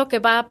entendiendo que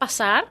va a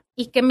pasar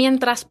y que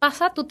mientras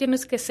pasa tú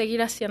tienes que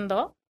seguir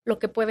haciendo lo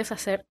que puedes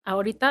hacer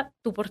ahorita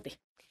tú por ti.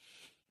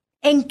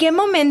 ¿En qué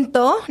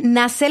momento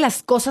nace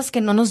las cosas que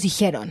no nos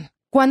dijeron?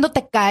 ¿Cuándo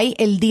te cae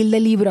el deal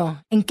del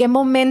libro? ¿En qué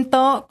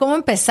momento? ¿Cómo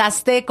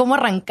empezaste? ¿Cómo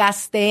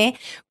arrancaste?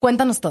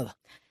 Cuéntanos todo.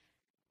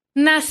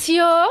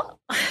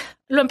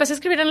 Lo empecé a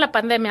escribir en la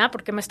pandemia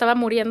porque me estaba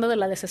muriendo de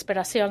la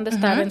desesperación de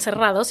estar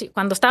encerrados. Y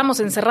cuando estábamos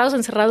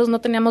encerrados,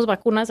 no teníamos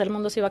vacunas, el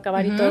mundo se iba a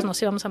acabar y todos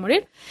nos íbamos a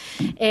morir.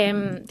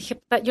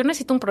 Dije, yo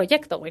necesito un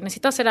proyecto, güey.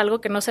 Necesito hacer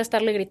algo que no sea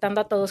estarle gritando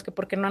a todos que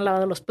porque no han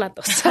lavado los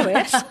platos,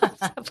 ¿sabes? O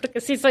sea,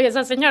 porque sí soy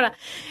esa señora.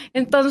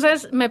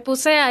 Entonces me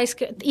puse a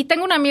escribir. Y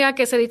tengo una amiga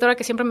que es editora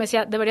que siempre me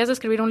decía, deberías de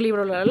escribir un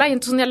libro, Y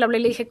entonces un día le hablé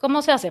y le dije,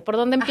 ¿cómo se hace? ¿Por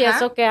dónde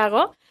empiezo? ¿Qué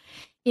hago?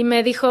 y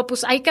me dijo,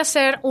 pues hay que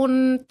hacer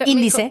un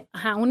índice.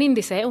 Un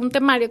índice, un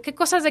temario. ¿De qué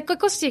cosas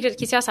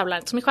quisieras hablar?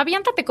 Entonces me dijo,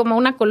 aviéntate como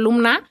una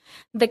columna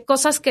de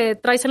cosas que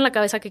traes en la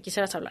cabeza que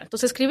quisieras hablar.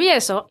 Entonces escribí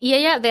eso y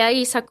ella de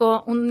ahí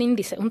sacó un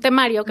índice, un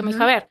temario que me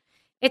dijo, a ver,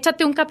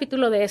 échate un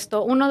capítulo de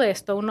esto, uno,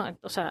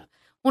 o sea,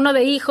 uno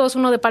de hijos,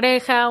 uno de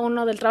pareja,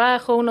 uno del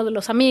trabajo, uno de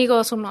los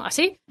amigos, uno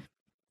así.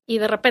 Y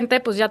de repente,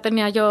 pues ya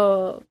tenía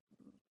yo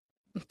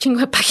un chingo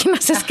de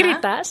páginas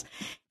escritas.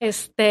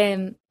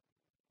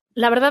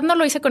 La verdad no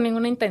lo hice con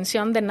ninguna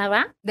intención de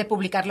nada. ¿De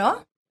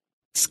publicarlo?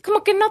 Es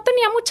como que no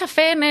tenía mucha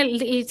fe en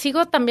él. Y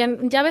sigo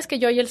también, ya ves que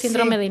yo y el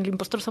síndrome del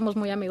impostor somos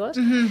muy amigos.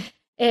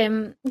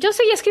 Yo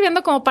seguía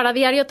escribiendo como para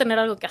diario tener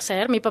algo que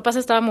hacer. Mi papá se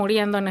estaba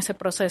muriendo en ese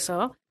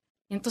proceso.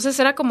 Entonces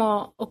era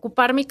como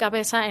ocupar mi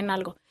cabeza en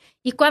algo.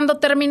 Y cuando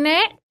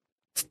terminé,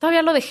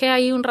 todavía lo dejé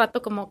ahí un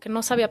rato como que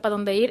no sabía para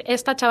dónde ir.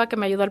 Esta chava que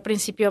me ayudó al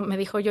principio me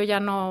dijo, yo ya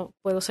no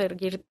puedo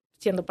seguir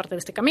siendo parte de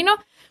este camino.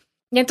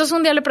 Y entonces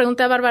un día le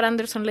pregunté a Barbara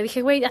Anderson, le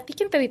dije, güey, ¿a ti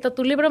quién te editó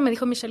tu libro? Me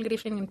dijo Michelle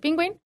Griffin en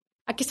Penguin.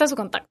 Aquí está su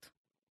contacto.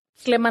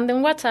 Le mandé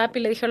un WhatsApp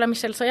y le dije, hola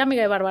Michelle, soy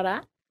amiga de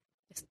Bárbara.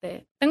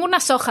 Tengo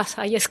unas hojas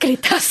ahí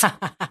escritas.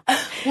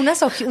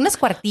 unas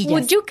cuartillas.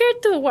 Would you care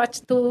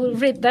to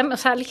read them? O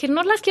sea, le dije,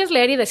 ¿no las quieres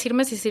leer y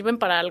decirme si sirven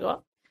para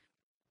algo?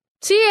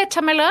 Sí,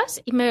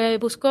 échamelas. Y me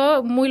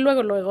buscó muy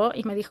luego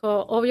y me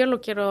dijo, obvio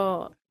lo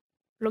quiero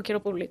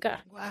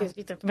publicar. Wow.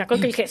 Me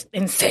acuerdo que dije,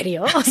 ¿en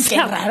serio? O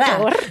sea, qué rara.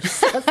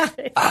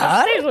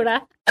 ¿Estás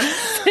segura?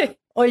 Sí.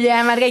 Oye,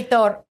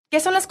 Amargeitor, ¿qué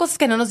son las cosas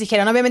que no nos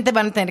dijeron? Obviamente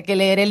van a tener que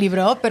leer el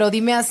libro, pero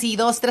dime así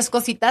 2, 3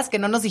 cositas que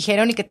no nos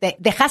dijeron y que te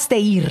dejaste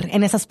ir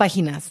en esas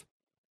páginas.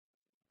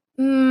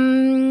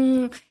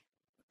 No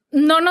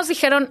nos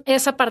dijeron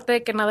esa parte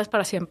de que nada es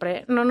para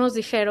siempre. No nos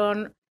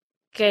dijeron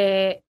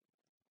que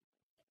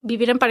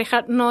vivir en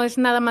pareja no es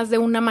nada más de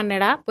una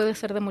manera, puede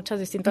ser de muchas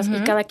distintas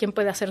y cada quien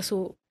puede hacer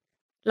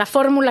la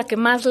fórmula que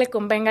más le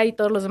convenga y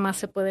todos los demás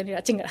se pueden ir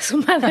a chingar a su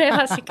madre,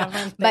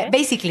 básicamente.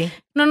 Basically.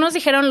 No nos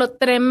dijeron lo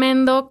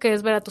tremendo que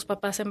es ver a tus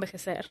papás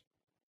envejecer.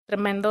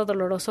 Tremendo,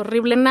 doloroso,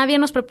 horrible. Nadie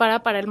nos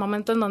prepara para el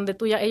momento en donde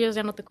ellos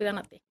ya no te cuidan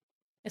a ti.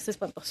 Es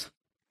espantoso.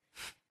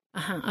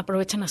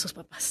 Aprovechen a sus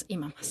papás y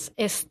mamás.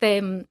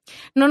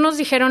 No nos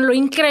dijeron lo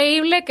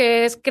increíble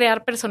que es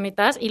crear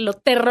personitas y lo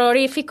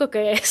terrorífico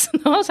que es,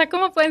 ¿no? O sea,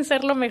 cómo pueden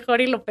ser lo mejor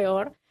y lo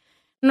peor.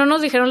 No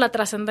nos dijeron la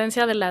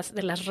trascendencia de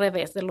las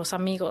redes, de los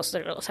amigos.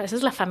 O sea, esa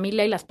es la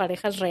familia y las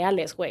parejas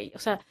reales, güey. O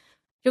sea,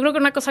 yo creo que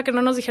una cosa que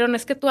no nos dijeron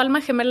es que tu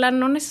alma gemela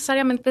no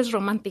necesariamente es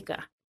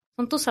romántica.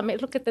 Son tus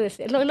amigas, lo que te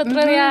decía. El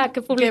otro día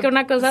que publiqué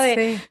una cosa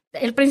de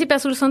El Príncipe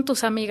Azul son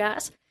tus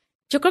amigas.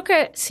 Yo creo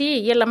que sí,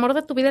 y el amor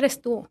de tu vida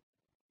eres tú.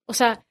 O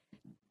sea,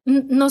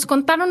 nos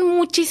contaron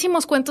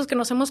muchísimos cuentos que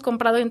nos hemos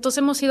comprado y entonces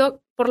hemos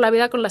ido por la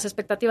vida con las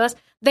expectativas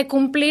de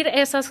cumplir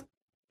esos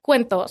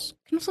cuentos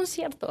que no son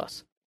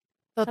ciertos.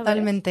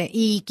 Totalmente.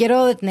 Y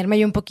quiero detenerme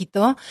yo un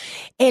poquito.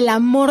 El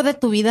amor de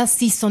tu vida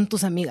sí son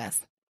tus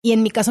amigas. Y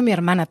en mi caso, mi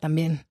hermana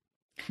también.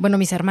 Bueno,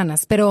 mis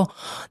hermanas. Pero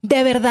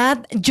de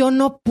verdad, yo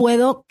no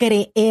puedo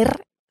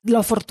creer lo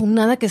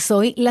afortunada que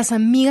soy, las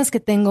amigas que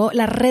tengo,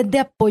 la red de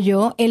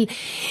apoyo,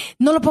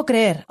 no lo puedo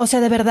creer. O sea,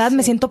 de verdad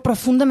me siento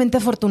profundamente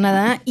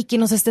afortunada y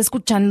quien nos esté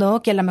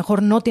escuchando, que a lo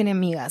mejor no tiene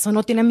amigas o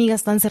no tiene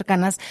amigas tan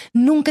cercanas,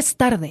 nunca es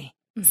tarde.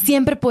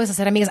 Siempre puedes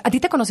hacer amigas. A ti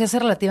te conocí hace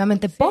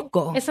relativamente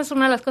poco. Esa es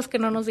una de las cosas que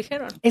no nos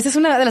dijeron. Esa es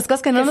una de las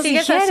cosas que no nos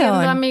dijeron. Sigues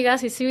haciendo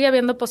amigas y sigue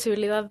habiendo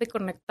posibilidad de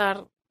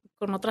conectar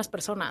con otras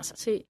personas.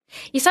 Sí.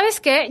 Y ¿sabes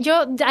qué?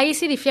 Yo ahí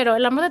sí difiero.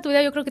 El amor de tu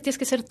vida yo creo que tienes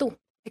que ser tú.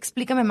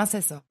 Explícame más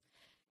eso.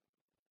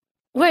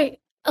 Güey,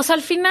 o sea,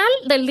 al final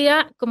del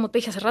día, como te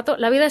dije hace rato,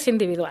 la vida es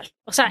individual.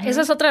 O sea,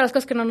 esa es otra de las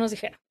cosas que no nos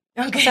dijeron.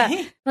 Okay. O sea,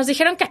 nos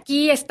dijeron que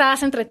aquí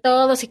estás entre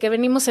todos y que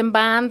venimos en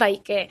banda y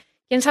que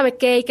quién sabe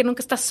qué y que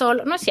nunca estás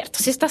solo. No es cierto,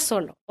 sí estás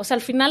solo. O sea,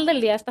 al final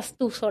del día estás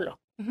tú solo.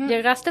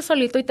 Llegaste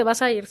solito y te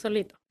vas a ir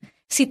solito.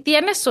 Si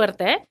tienes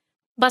suerte,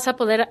 vas a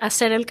poder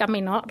hacer el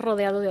camino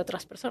rodeado de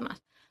otras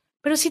personas.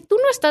 Pero si tú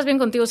no estás bien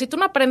contigo, si tú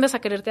no aprendes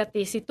a quererte a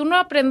ti, si tú no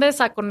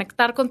aprendes a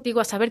conectar contigo,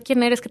 a saber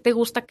quién eres, qué te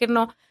gusta, qué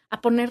no, a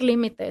poner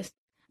límites,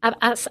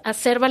 a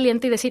ser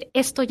valiente y decir,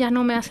 esto ya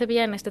no me hace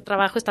bien, este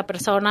trabajo, esta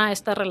persona,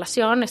 esta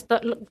relación, esto,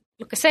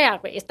 lo que sea,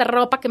 güey, esta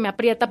ropa que me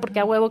aprieta porque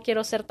a huevo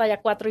quiero ser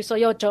talla 4 y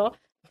soy 8,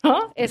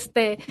 ¿no?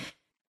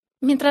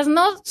 Mientras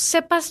no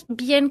sepas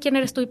bien quién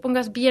eres tú y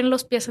pongas bien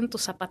los pies en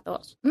tus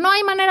zapatos, no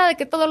hay manera de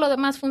que todo lo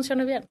demás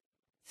funcione bien.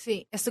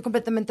 Sí, estoy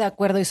completamente de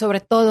acuerdo y sobre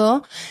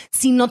todo,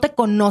 si no te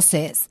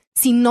conoces,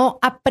 si no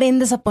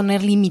aprendes a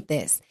poner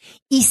límites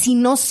y si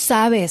no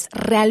sabes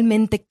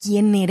realmente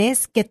quién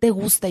eres, qué te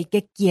gusta y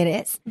qué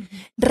quieres,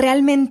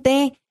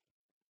 realmente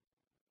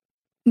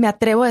me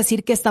atrevo a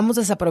decir que estamos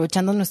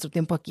desaprovechando nuestro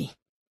tiempo aquí,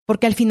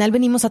 porque al final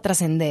venimos a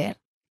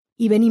trascender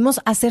y venimos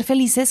a ser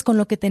felices con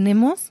lo que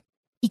tenemos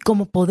y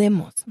como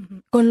podemos,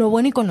 con lo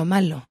bueno y con lo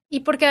malo. Y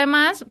porque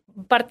además,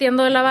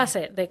 partiendo de la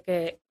base de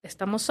que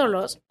estamos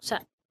solos, o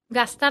sea,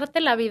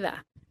 gastarte la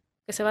vida,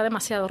 que se va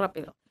demasiado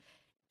rápido,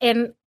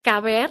 en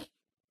caber,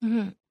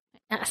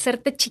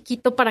 hacerte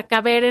chiquito para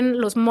caber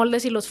en los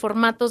moldes y los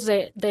formatos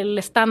del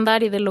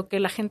estándar y de lo que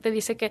la gente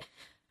dice que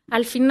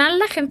al final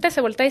la gente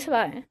se voltea y se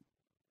va, ¿eh?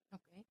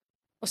 Okay.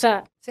 O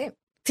sea, sí.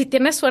 Si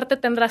tienes suerte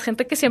tendrás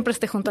gente que siempre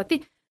esté junto a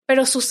ti.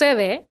 Pero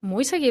sucede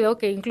muy seguido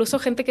que incluso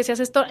gente que se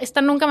hace esto,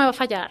 esta nunca me va a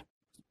fallar,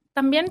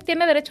 también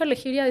tiene derecho a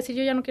elegir y a decir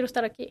yo ya no quiero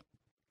estar aquí.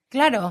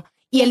 Claro.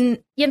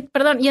 Y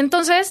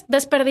entonces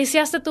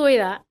desperdiciaste tu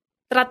vida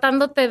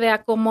tratándote de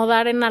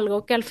acomodar en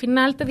algo que al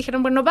final te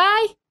dijeron, bueno,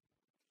 bye.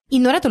 Y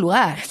no era tu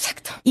lugar.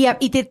 Exacto.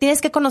 Y te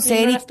tienes que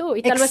conocer. Y no eras tú.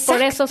 Y tal vez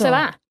por eso se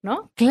va,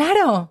 ¿no?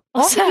 Claro.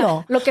 O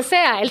sea, lo que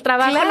sea, el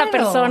trabajo, Claro. la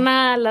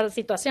persona, la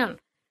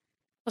situación.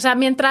 O sea,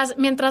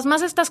 mientras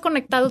más estás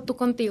conectado tú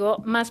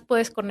contigo, más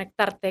puedes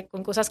conectarte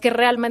con cosas que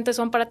realmente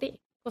son para ti.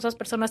 Cosas,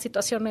 personas,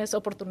 situaciones,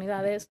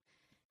 oportunidades.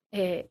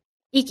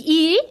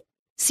 Y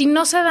si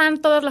no se dan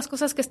todas las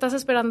cosas que estás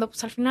esperando,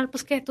 pues al final,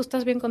 pues ¿qué? Tú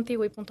estás bien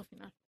contigo y punto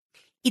final.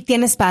 Y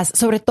tienes paz,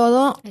 sobre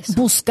todo Eso.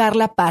 buscar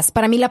la paz.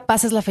 Para mí la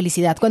paz es la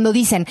felicidad. Cuando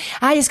dicen,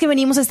 ay, es que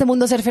venimos a este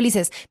mundo a ser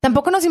felices,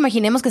 tampoco nos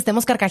imaginemos que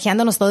estemos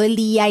carcajeándonos todo el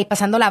día y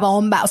pasando la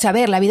bomba. O sea, a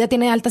ver, la vida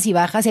tiene altas y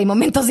bajas y hay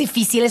momentos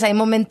difíciles, hay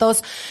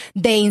momentos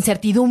de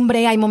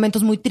incertidumbre, hay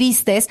momentos muy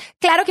tristes.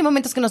 Claro que hay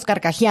momentos que nos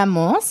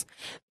carcajeamos,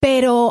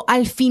 pero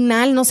al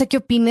final, no sé qué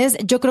opines,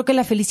 yo creo que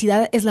la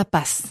felicidad es la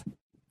paz.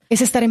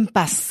 Es estar en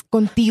paz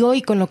contigo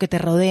y con lo que te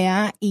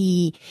rodea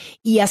y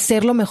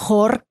hacer lo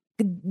mejor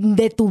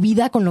de tu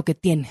vida con lo que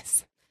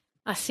tienes.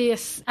 Así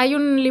es. Hay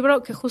un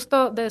libro que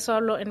justo de eso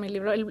hablo en mi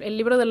libro, el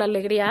libro de la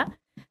alegría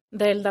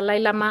del Dalai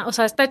Lama. O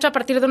sea, está hecho a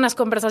partir de unas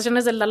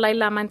conversaciones del Dalai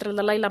Lama entre el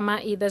Dalai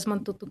Lama y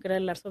Desmond Tutu, que era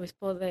el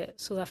arzobispo de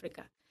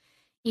Sudáfrica.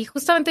 Y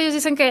justamente ellos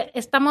dicen que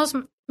estamos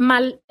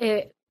mal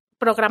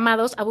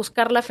programados a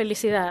buscar la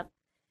felicidad.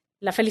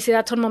 La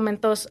felicidad son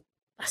momentos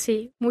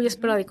así, muy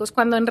esporádicos,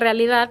 cuando en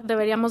realidad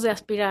deberíamos de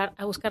aspirar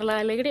a buscar la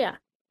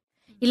alegría.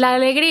 Y la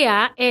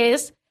alegría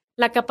es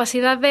la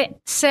capacidad de,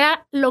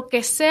 sea lo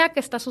que sea que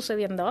está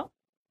sucediendo,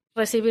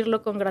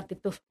 recibirlo con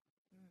gratitud.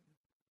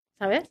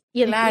 ¿Sabes?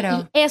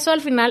 Claro. Y eso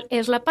al final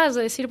es la paz,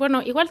 de decir,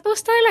 bueno, igual todo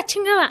está de la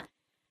chingada,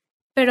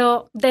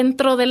 pero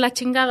dentro de la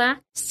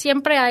chingada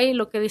siempre hay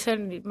lo que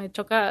dicen, me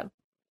choca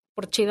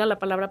por chida la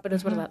palabra, pero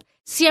es verdad.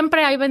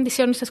 Siempre hay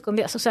bendiciones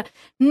escondidas. O sea,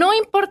 no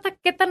importa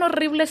qué tan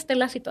horrible esté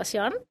la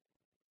situación,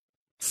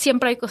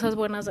 siempre hay cosas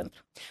buenas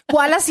dentro.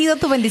 ¿Cuál ha sido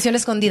tu bendición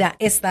escondida?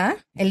 ¿Esta?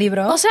 ¿El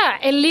libro? O sea,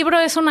 el libro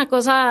es una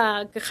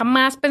cosa que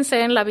jamás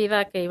pensé en la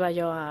vida que iba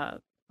yo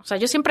a... O sea,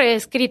 yo siempre he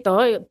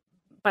escrito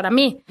para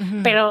mí,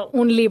 pero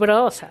un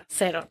libro, o sea,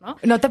 cero, ¿no?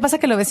 ¿No te pasa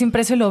que lo ves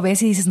impreso y lo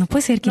ves y dices, no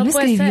puede ser, ¿quién lo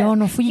escribió?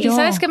 No fui yo. ¿Y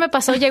sabes qué me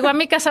pasó? Llegó a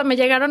mi casa, me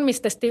llegaron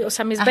mis testigos, o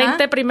sea, mis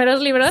 20 primeros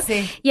libros,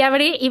 y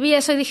abrí y vi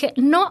eso y dije,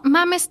 no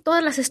mames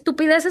todas las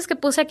estupideces que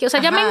puse aquí. O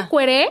sea, ya me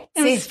encueré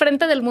en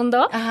frente del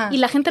mundo y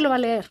la gente lo va a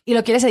leer. Y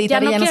lo quieres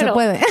editar y ya no se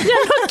puede. Ya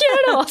no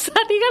quiero. O sea,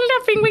 díganle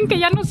a Penguin que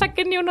ya no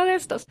saque ni uno de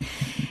estos.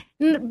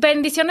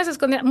 Bendiciones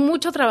escondidas,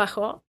 mucho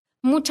trabajo,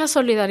 mucha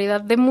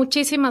solidaridad de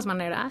muchísimas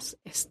maneras.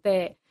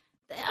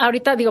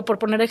 Ahorita digo, por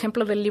poner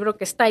ejemplo del libro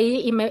que está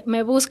ahí y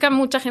me busca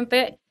mucha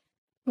gente,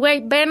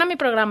 güey, ven a mi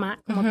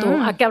programa como tú,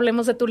 a que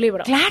hablemos de tu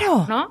libro.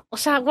 Claro. ¿No? O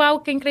sea,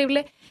 wow, qué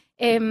increíble.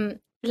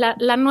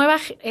 La nueva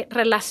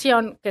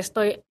relación que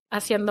estoy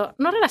haciendo,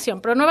 no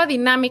relación, pero nueva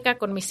dinámica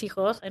con mis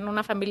hijos en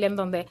una familia en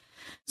donde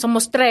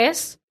somos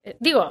 3,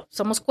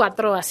 somos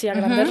 4 así a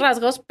grandes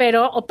rasgos,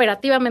 pero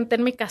operativamente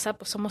en mi casa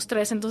pues somos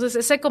 3. Entonces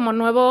ese como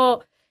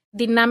nuevo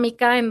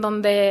dinámica en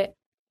donde,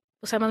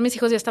 pues además mis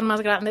hijos ya están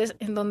más grandes,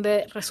 en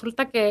donde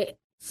resulta que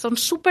son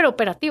súper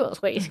operativos,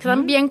 güey, que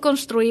están bien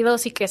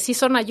construidos y que sí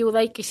son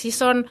ayuda y que sí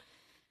son,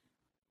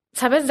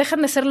 ¿sabes?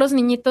 Dejan de ser los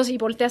niñitos y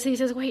volteas y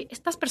dices, güey,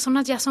 estas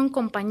personas ya son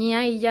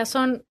compañía y ya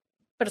son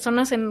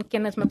personas en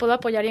quienes me puedo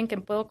apoyar y en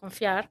quien puedo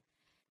confiar.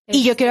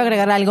 Y yo quiero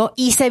agregar algo,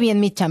 hice bien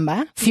mi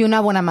chamba, fui una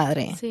buena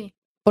madre. Sí.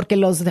 Porque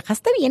los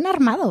dejaste bien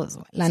armados,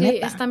 la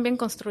neta. Sí, están bien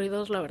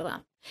construidos, la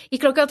verdad. Y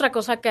creo que otra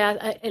cosa que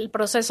el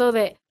proceso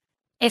de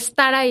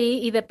estar ahí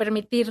y de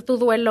permitir tu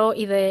duelo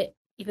y de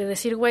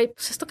decir, güey,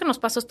 pues esto que nos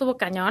pasó estuvo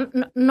cañón,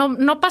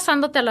 no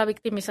pasándote a la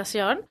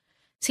victimización,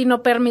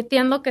 sino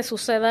permitiendo que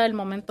suceda el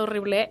momento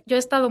horrible. Yo he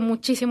estado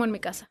muchísimo en mi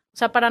casa. O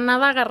sea, para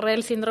nada agarré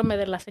el síndrome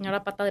de la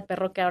señora pata de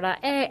perro que ahora,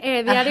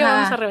 diario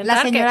vamos a reventar.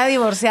 La señora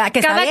divorciada,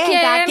 que cada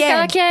está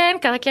bien,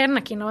 cada quien,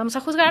 aquí no vamos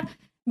a juzgar.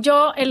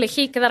 Yo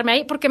elegí quedarme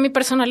ahí porque mi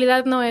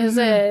personalidad no es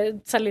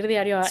de salir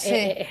diario a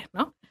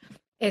 ¿no?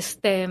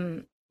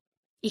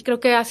 Y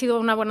creo que ha sido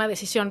una buena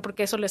decisión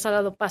porque eso les ha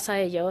dado paz a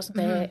ellos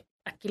de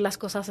aquí las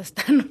cosas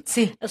están.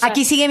 Sí, o sea,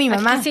 aquí sigue mi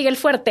mamá. Aquí sigue el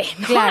fuerte,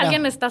 ¿no? Claro.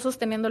 Alguien está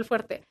sosteniendo el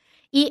fuerte.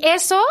 Y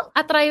eso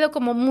ha traído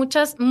como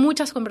muchas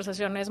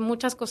conversaciones,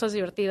 muchas cosas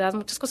divertidas,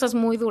 muchas cosas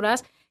muy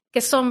duras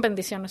que son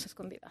bendiciones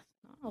escondidas,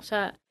 ¿no? O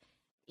sea,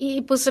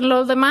 y pues en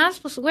lo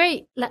demás, pues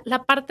güey,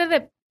 la parte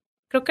de,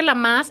 creo que la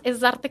más es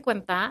darte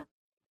cuenta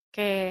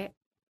que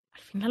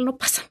al final no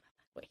pasa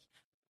nada, güey.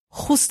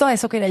 Justo a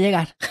eso quería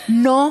llegar.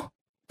 No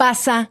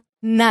pasa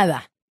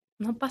nada.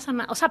 No pasa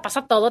nada. O sea,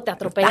 pasa todo, te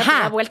atropella, te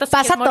da vueltas,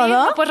 pasa morir,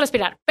 todo. no puedes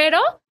respirar, pero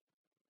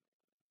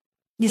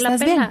y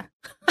estás bien.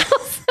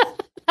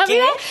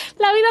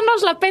 La vida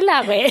nos la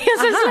pela, güey.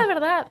 Esa es la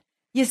verdad.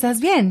 Y estás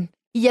bien.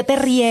 Y ya te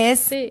ríes.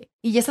 Sí.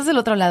 Y ya estás del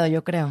otro lado,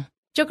 yo creo.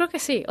 Yo creo que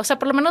sí. O sea,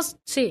 por lo menos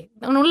sí.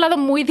 En un lado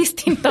muy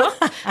distinto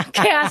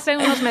que hace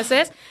unos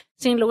meses,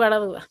 sin lugar a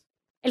dudas.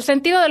 El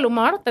sentido del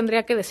humor,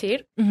 tendría que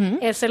decir,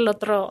 es el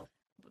otro.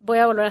 Voy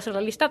a volver a hacer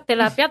la lista.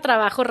 Terapia,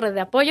 trabajo, red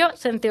de apoyo,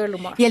 sentido del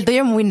humor. Y el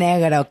tuyo muy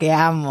negro, que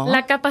amo.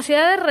 La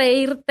capacidad de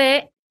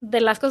reírte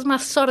de las cosas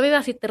más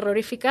sórdidas y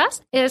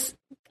terroríficas es...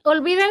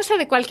 Olvídense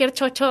de cualquier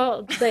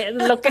chocho, de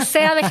lo que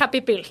sea de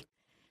Happy Pill.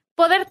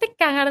 Poderte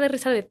cagar de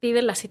risa de ti,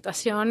 de la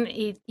situación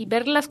y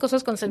ver las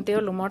cosas con sentido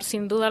del humor,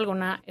 sin duda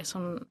alguna, es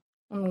un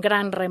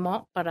gran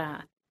remo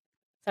para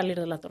salir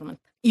de la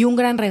tormenta. Y un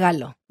gran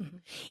regalo.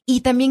 Uh-huh.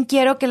 Y también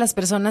quiero que las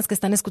personas que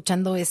están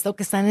escuchando esto,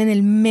 que están en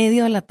el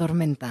medio de la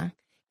tormenta,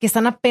 que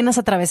están apenas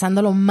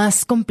atravesando lo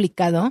más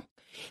complicado,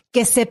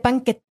 que sepan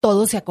que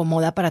todo se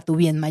acomoda para tu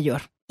bien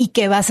mayor y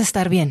que vas a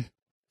estar bien.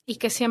 Y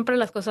que siempre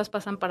las cosas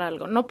pasan para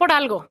algo. No por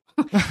algo,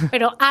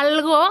 pero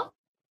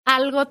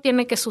algo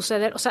tiene que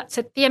suceder. O sea,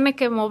 se tiene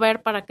que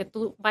mover para que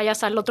tú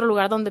vayas al otro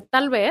lugar donde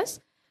tal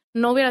vez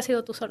no hubieras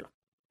sido tú solo.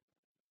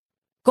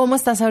 ¿Cómo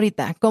estás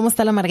ahorita? ¿Cómo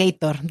está el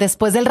Amargeitor?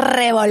 Después del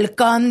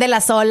revolcón de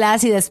las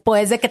olas y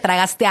después de que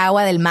tragaste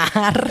agua del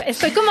mar.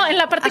 Estoy como en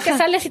la parte que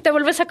sales y te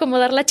vuelves a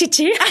acomodar la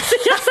chichi.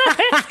 Ya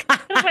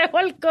sabes,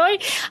 revolcó y...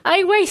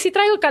 Ay, güey, sí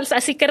traigo calza.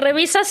 Así que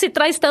revisas si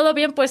traes todo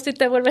bien puesto y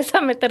te vuelves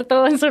a meter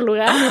todo en su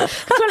lugar.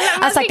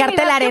 A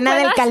sacarte la arena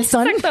del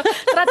calzón. Exacto.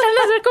 Tratando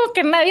de hacer como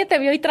que nadie te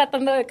vio y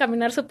tratando de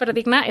caminar súper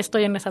digna.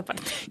 Estoy en esa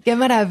parte. Qué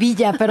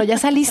maravilla, pero ya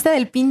saliste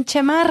del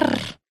pinche mar.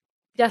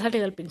 Ya salí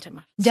del pinche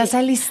mar. Ya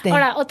saliste.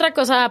 Ahora, otra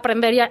cosa a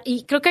aprender,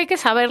 y creo que hay que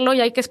saberlo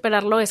y hay que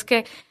esperarlo, es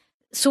que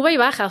sube y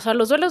baja. O sea,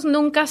 los duelos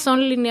nunca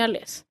son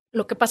lineales.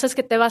 Lo que pasa es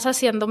que te vas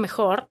haciendo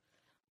mejor.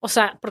 O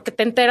sea, porque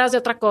te enteras de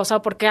otra cosa,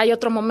 o porque hay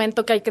otro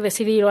momento que hay que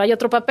decidir, o hay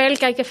otro papel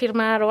que hay que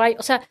firmar,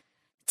 o sea,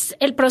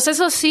 el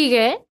proceso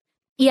sigue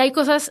y hay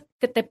cosas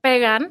que te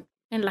pegan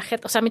en la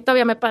jeta. O sea, a mí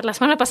todavía la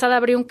semana pasada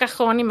abrí un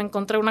cajón y me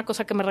encontré una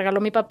cosa que me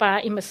regaló mi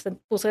papá y me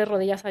puse de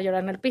rodillas a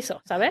llorar en el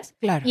piso, ¿sabes?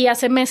 Claro. Y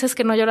hace meses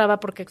que no lloraba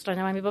porque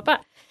extrañaba a mi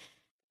papá.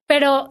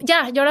 Pero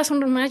ya, lloras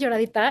una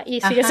lloradita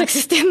y sigues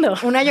existiendo.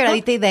 Una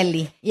lloradita y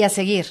deli, y a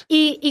seguir.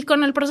 Y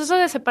con el proceso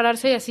de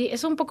separarse y así,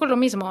 es un poco lo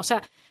mismo. O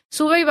sea,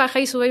 sube y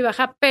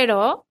baja,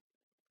 pero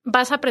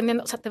vas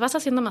aprendiendo, o sea, te vas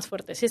haciendo más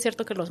fuerte. Sí es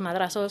cierto que los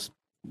madrazos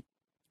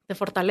te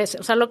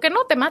fortalecen. O sea, lo que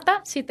no te mata,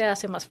 sí te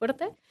hace más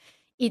fuerte.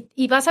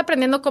 Y vas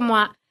aprendiendo como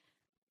a,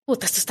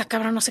 puta, esto está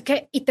cabrón, no sé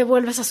qué, y te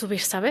vuelves a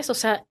subir, ¿sabes? O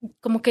sea,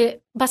 como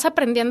que vas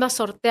aprendiendo a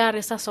sortear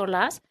esas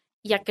olas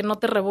y a que no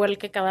te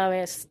revuelque cada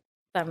vez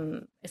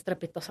tan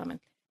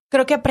estrepitosamente.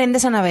 Creo que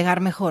aprendes a navegar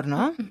mejor,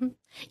 ¿no? Uh-huh.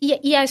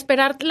 Y a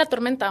esperar la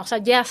tormenta. O sea,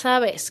 ya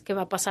sabes qué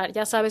va a pasar,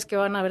 ya sabes que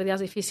van a haber días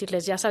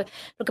difíciles, ya sabes.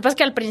 Lo que pasa es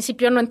que al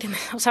principio no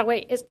entiendes. O sea,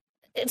 güey,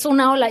 es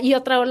una ola y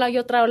otra ola y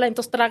otra ola,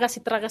 entonces tragas y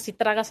tragas y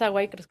tragas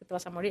agua y crees que te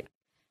vas a morir.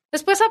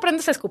 Después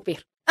aprendes a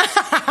escupir.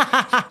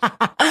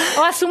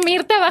 O a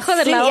sumirte abajo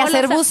de la ola. Y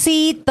hacer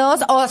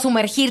bucitos o a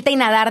sumergirte y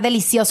nadar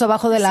delicioso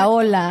abajo de la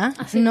ola,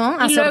 ¿no?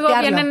 Y luego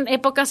vienen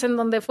épocas en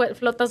donde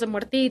flotas de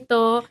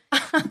muertito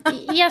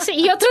y así.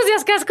 Y otros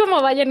días quedas como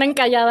ballena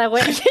encallada,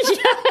 güey.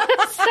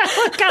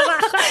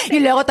 Y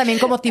luego también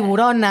como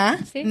tiburona,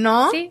 ¿sí?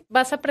 ¿no? Sí,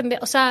 vas a aprender.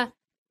 O sea,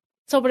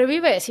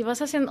 sobrevives y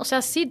vas haciendo... O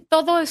sea, sí,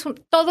 todo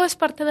es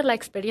parte de la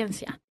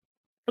experiencia.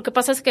 Lo que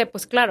pasa es que,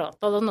 pues claro,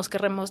 todos nos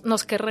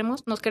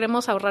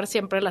queremos ahorrar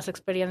siempre las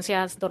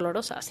experiencias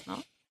dolorosas,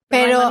 ¿no?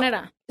 Pero no hay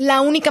manera.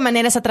 La única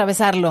manera es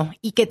atravesarlo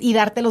y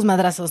darte los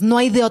madrazos. No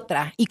hay de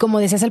otra. Y como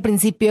decías al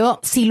principio,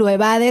 si lo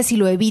evades y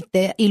lo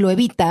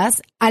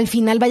evitas, al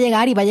final va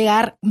a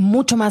llegar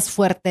mucho más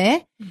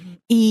fuerte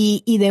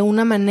y de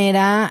una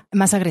manera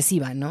más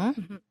agresiva, ¿no?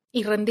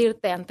 Y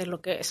rendirte ante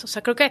lo que es. O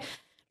sea, creo que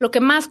lo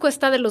que más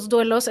cuesta de los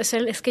duelos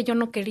es que yo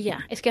no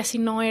quería, es que así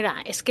no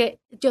era, es que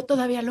yo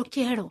todavía lo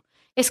quiero.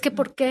 Es que,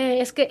 ¿por qué?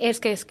 Es que,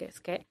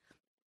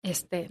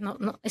 no,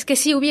 es que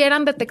si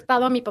hubieran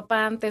detectado a mi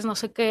papá antes, no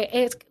sé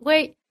qué,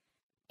 güey,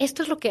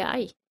 esto es lo que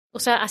hay. O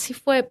sea, así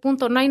fue,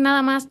 punto, no hay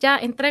nada más, ya,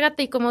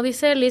 entrégate y como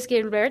dice Liz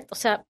Gilbert, o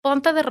sea,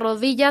 ponte de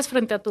rodillas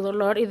frente a tu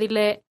dolor y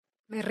dile,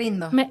 me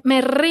rindo.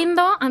 Me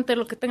rindo ante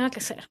lo que tenga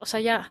que ser. O sea,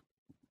 ya,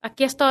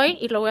 aquí estoy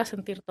y lo voy a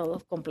sentir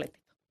todo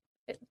completo.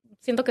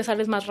 Siento que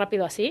sales más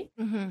rápido así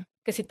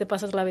que si te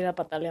pasas la vida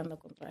pataleando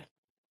contra él.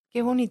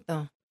 Qué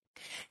bonito.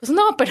 Pues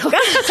no, pero...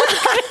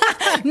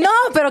 No,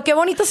 pero qué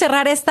bonito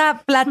cerrar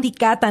esta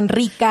plática tan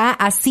rica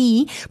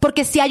así,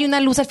 porque sí hay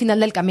una luz al final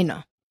del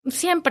camino.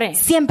 Siempre.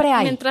 Siempre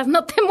hay. Mientras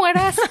no te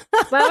mueras,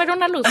 va a haber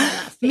una luz.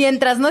 Sí.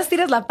 Mientras no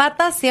estires la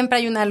pata, siempre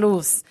hay una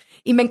luz.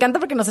 Y me encanta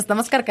porque nos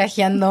estamos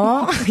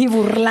carcajeando y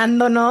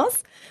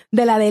burlándonos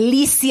de la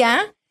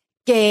delicia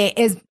que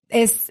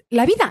es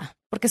la vida,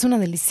 porque es una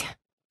delicia.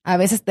 A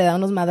veces te da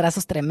unos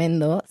madrazos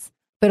tremendos,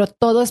 pero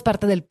todo es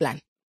parte del plan,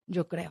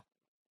 yo creo.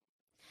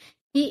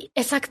 Y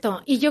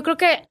exacto. Y yo creo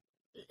que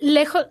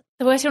lejos,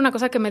 te voy a decir una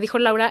cosa que me dijo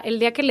Laura el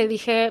día que le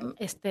dije,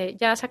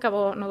 ya se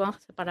acabó, nos vamos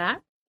a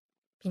separar.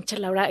 Pinche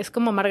Laura, es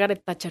como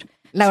Margaret Thatcher.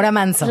 Laura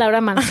Manso.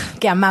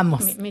 Que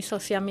amamos. Mi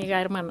socia,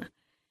 amiga, hermana.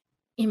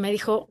 Y me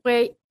dijo,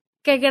 güey,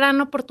 qué gran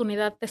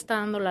oportunidad te está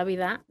dando la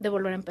vida de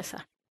volver a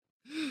empezar.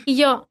 Y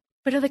yo,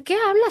 ¿pero de qué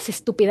hablas,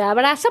 estúpida?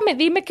 Abrázame,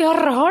 dime qué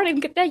horror, ¿en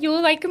qué te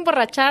ayudo? Hay que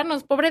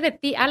emborracharnos, pobre de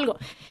ti, algo.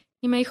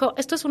 Y me dijo,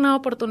 esto es una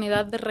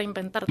oportunidad de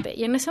reinventarte.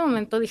 Y en ese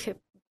momento dije,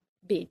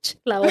 bitch,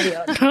 la odio,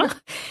 ¿no?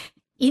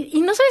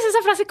 Y no sabes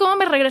esa frase cómo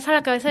me regresa a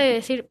la cabeza de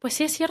decir, pues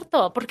sí es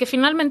cierto, porque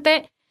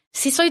finalmente,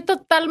 si soy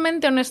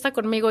totalmente honesta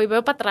conmigo y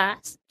veo para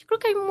atrás, yo creo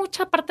que hay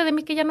mucha parte de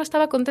mí que ya no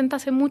estaba contenta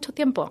hace mucho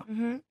tiempo.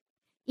 Uh-huh.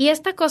 Y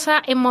esta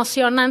cosa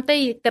emocionante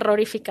y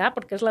terrorífica,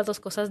 porque es las dos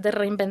cosas de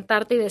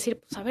reinventarte y decir,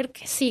 pues a ver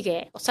qué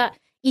sigue. O sea,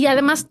 y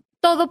además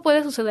todo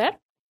puede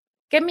suceder.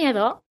 Qué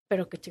miedo,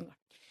 pero qué chingón.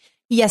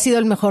 Y ha sido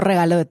el mejor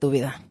regalo de tu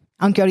vida.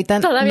 Aunque ahorita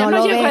todavía no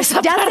lo ves.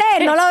 Ya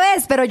sé, no lo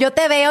ves, pero yo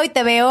te veo y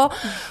te veo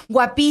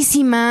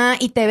guapísima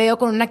y te veo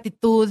con una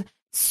actitud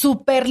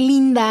súper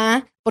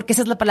linda, porque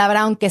esa es la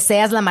palabra, aunque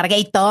seas la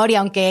Amargeitor y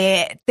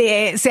aunque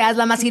seas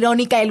la más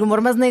irónica y el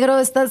humor más negro,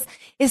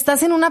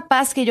 estás en una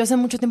paz que yo hace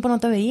mucho tiempo no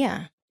te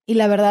veía. Y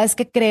la verdad es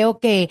que creo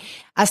que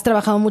has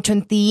trabajado mucho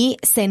en ti,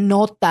 se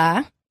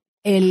nota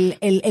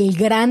el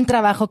gran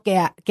trabajo que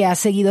has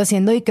seguido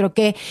haciendo y creo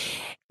que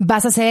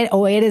vas a ser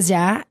o eres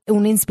ya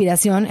una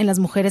inspiración en las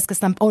mujeres que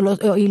están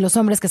y los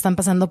hombres que están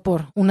pasando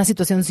por una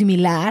situación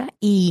similar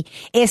y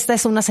esta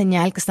es una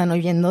señal que están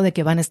oyendo de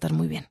que van a estar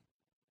muy bien.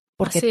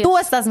 Porque tú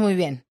estás muy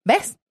bien,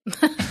 ¿ves?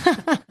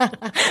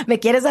 Me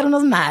quieres dar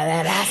unos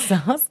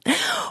madrazos.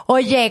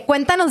 Oye,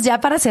 cuéntanos ya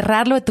para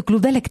cerrar lo de tu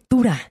club de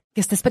lectura,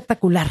 que está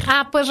espectacular.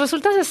 Pues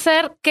resulta de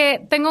ser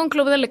que tengo un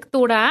club de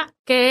lectura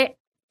que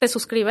te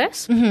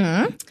suscribes,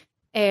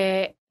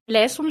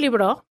 lees un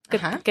libro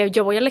que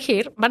yo voy a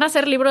elegir. Van a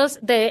ser libros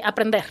de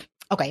aprender.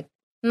 Ok.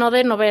 No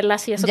de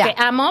novelas y eso ya.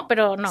 Que amo,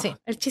 pero no. Sí.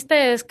 El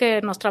chiste es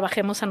que nos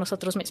trabajemos a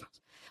nosotros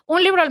mismos.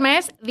 Un libro al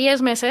mes,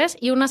 10 meses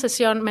y una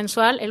sesión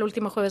mensual el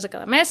último jueves de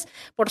cada mes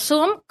por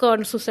Zoom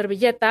con su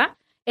servilleta,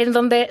 en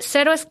donde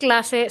cero es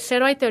clase,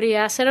 cero hay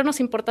teoría, cero nos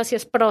importa si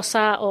es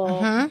prosa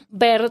o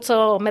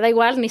verso, o me da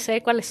igual, ni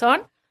sé cuáles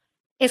son.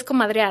 Es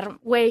comadrear,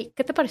 güey,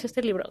 ¿qué te pareció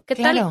este libro? ¿Qué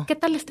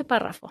tal este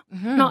párrafo?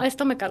 No,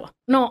 esto me cago.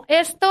 No,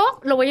 esto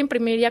lo voy a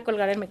imprimir y a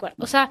colgar en mi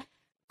cuarto. O sea,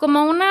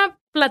 como una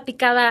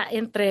platicada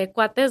entre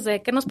cuates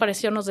de qué nos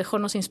pareció, nos dejó,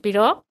 nos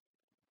inspiró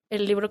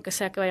el libro que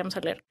sea que vayamos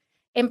a leer.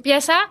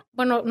 Empieza,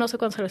 bueno, no sé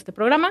cuándo sale este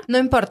programa. No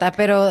importa,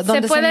 pero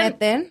 ¿dónde se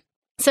meten?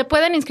 Se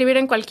pueden inscribir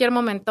en cualquier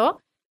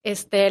momento.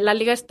 La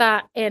liga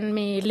está en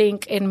mi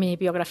link, en mi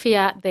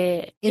biografía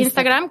de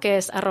Instagram, que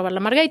es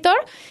 @lamargeitor.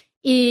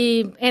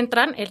 Y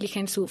entran,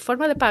 eligen su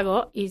forma de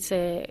pago y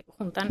se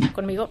juntan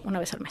conmigo una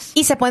vez al mes.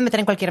 Y se pueden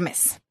meter en cualquier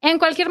mes. En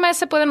cualquier mes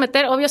se pueden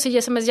meter. Obvio, si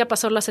ese mes ya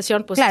pasó la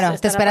sesión, pues claro,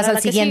 te esperas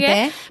al siguiente.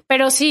 Sigue.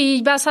 Pero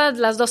si vas a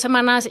las 2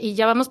 semanas y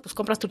ya vamos, pues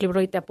compras tu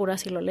libro y te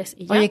apuras y lo lees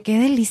y ya. Oye, qué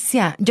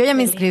delicia. Yo ya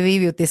me inscribí,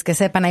 beauties, que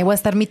sepan, ahí voy a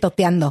estar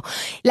mitoteando.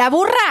 La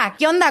burra,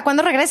 ¿qué onda?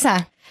 ¿Cuándo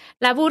regresa?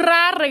 La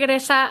burra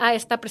regresa a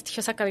esta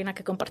prestigiosa cabina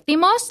que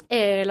compartimos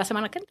la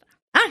semana que entra.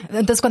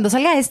 Entonces cuando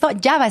salga esto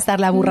ya va a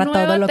estar la burra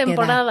nueva todo lo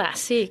temporada, que da.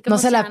 Sí. No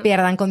se la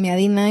pierdan con mi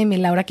Adina y mi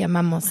Laura que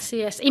amamos.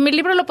 Así es. Y mi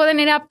libro lo pueden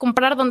ir a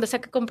comprar donde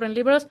sea que compren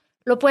libros.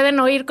 Lo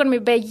pueden oír con mi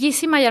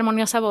bellísima y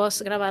armoniosa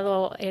voz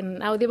grabado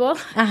en Audible.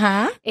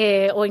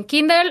 O en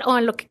Kindle o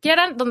en lo que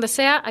quieran, donde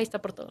sea, ahí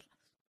está por todos.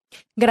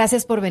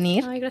 Gracias por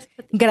venir. Ay, gracias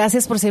a ti.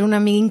 Gracias por ser una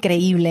amiga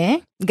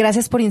increíble.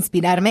 Gracias por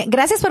inspirarme.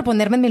 Gracias por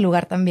ponerme en mi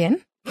lugar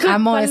también.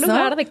 Amo eso.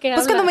 Lugar, ¿de qué pues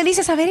hablas? cuando me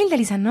dices, a ver,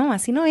 Hildelisa, no,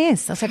 así no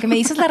es. O sea, que me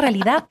dices la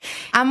realidad.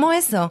 Amo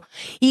eso.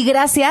 Y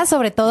gracias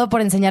sobre todo por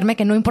enseñarme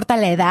que no importa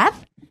la edad,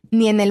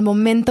 ni en el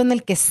momento en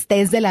el que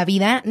estés de la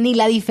vida, ni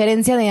la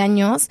diferencia de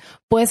años,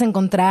 puedes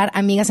encontrar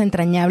amigas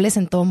entrañables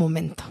en todo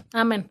momento.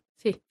 Amén.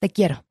 Sí. Te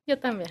quiero. Yo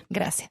también.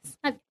 Gracias.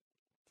 Adiós.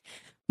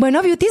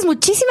 Bueno, beauties,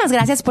 muchísimas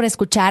gracias por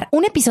escuchar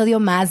un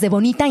episodio más de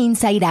Bonita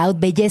Inside Out,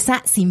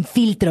 Belleza sin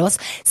filtros.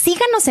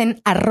 Síganos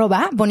en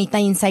 @Bonita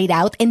Inside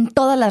Out en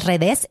todas las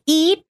redes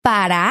y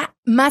para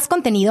más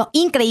contenido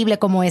increíble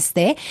como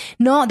este,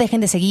 no dejen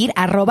de seguir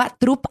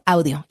 @Troop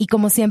Audio. Y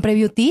como siempre,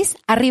 beauties,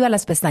 arriba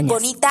las pestañas.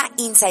 Bonita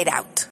Inside Out.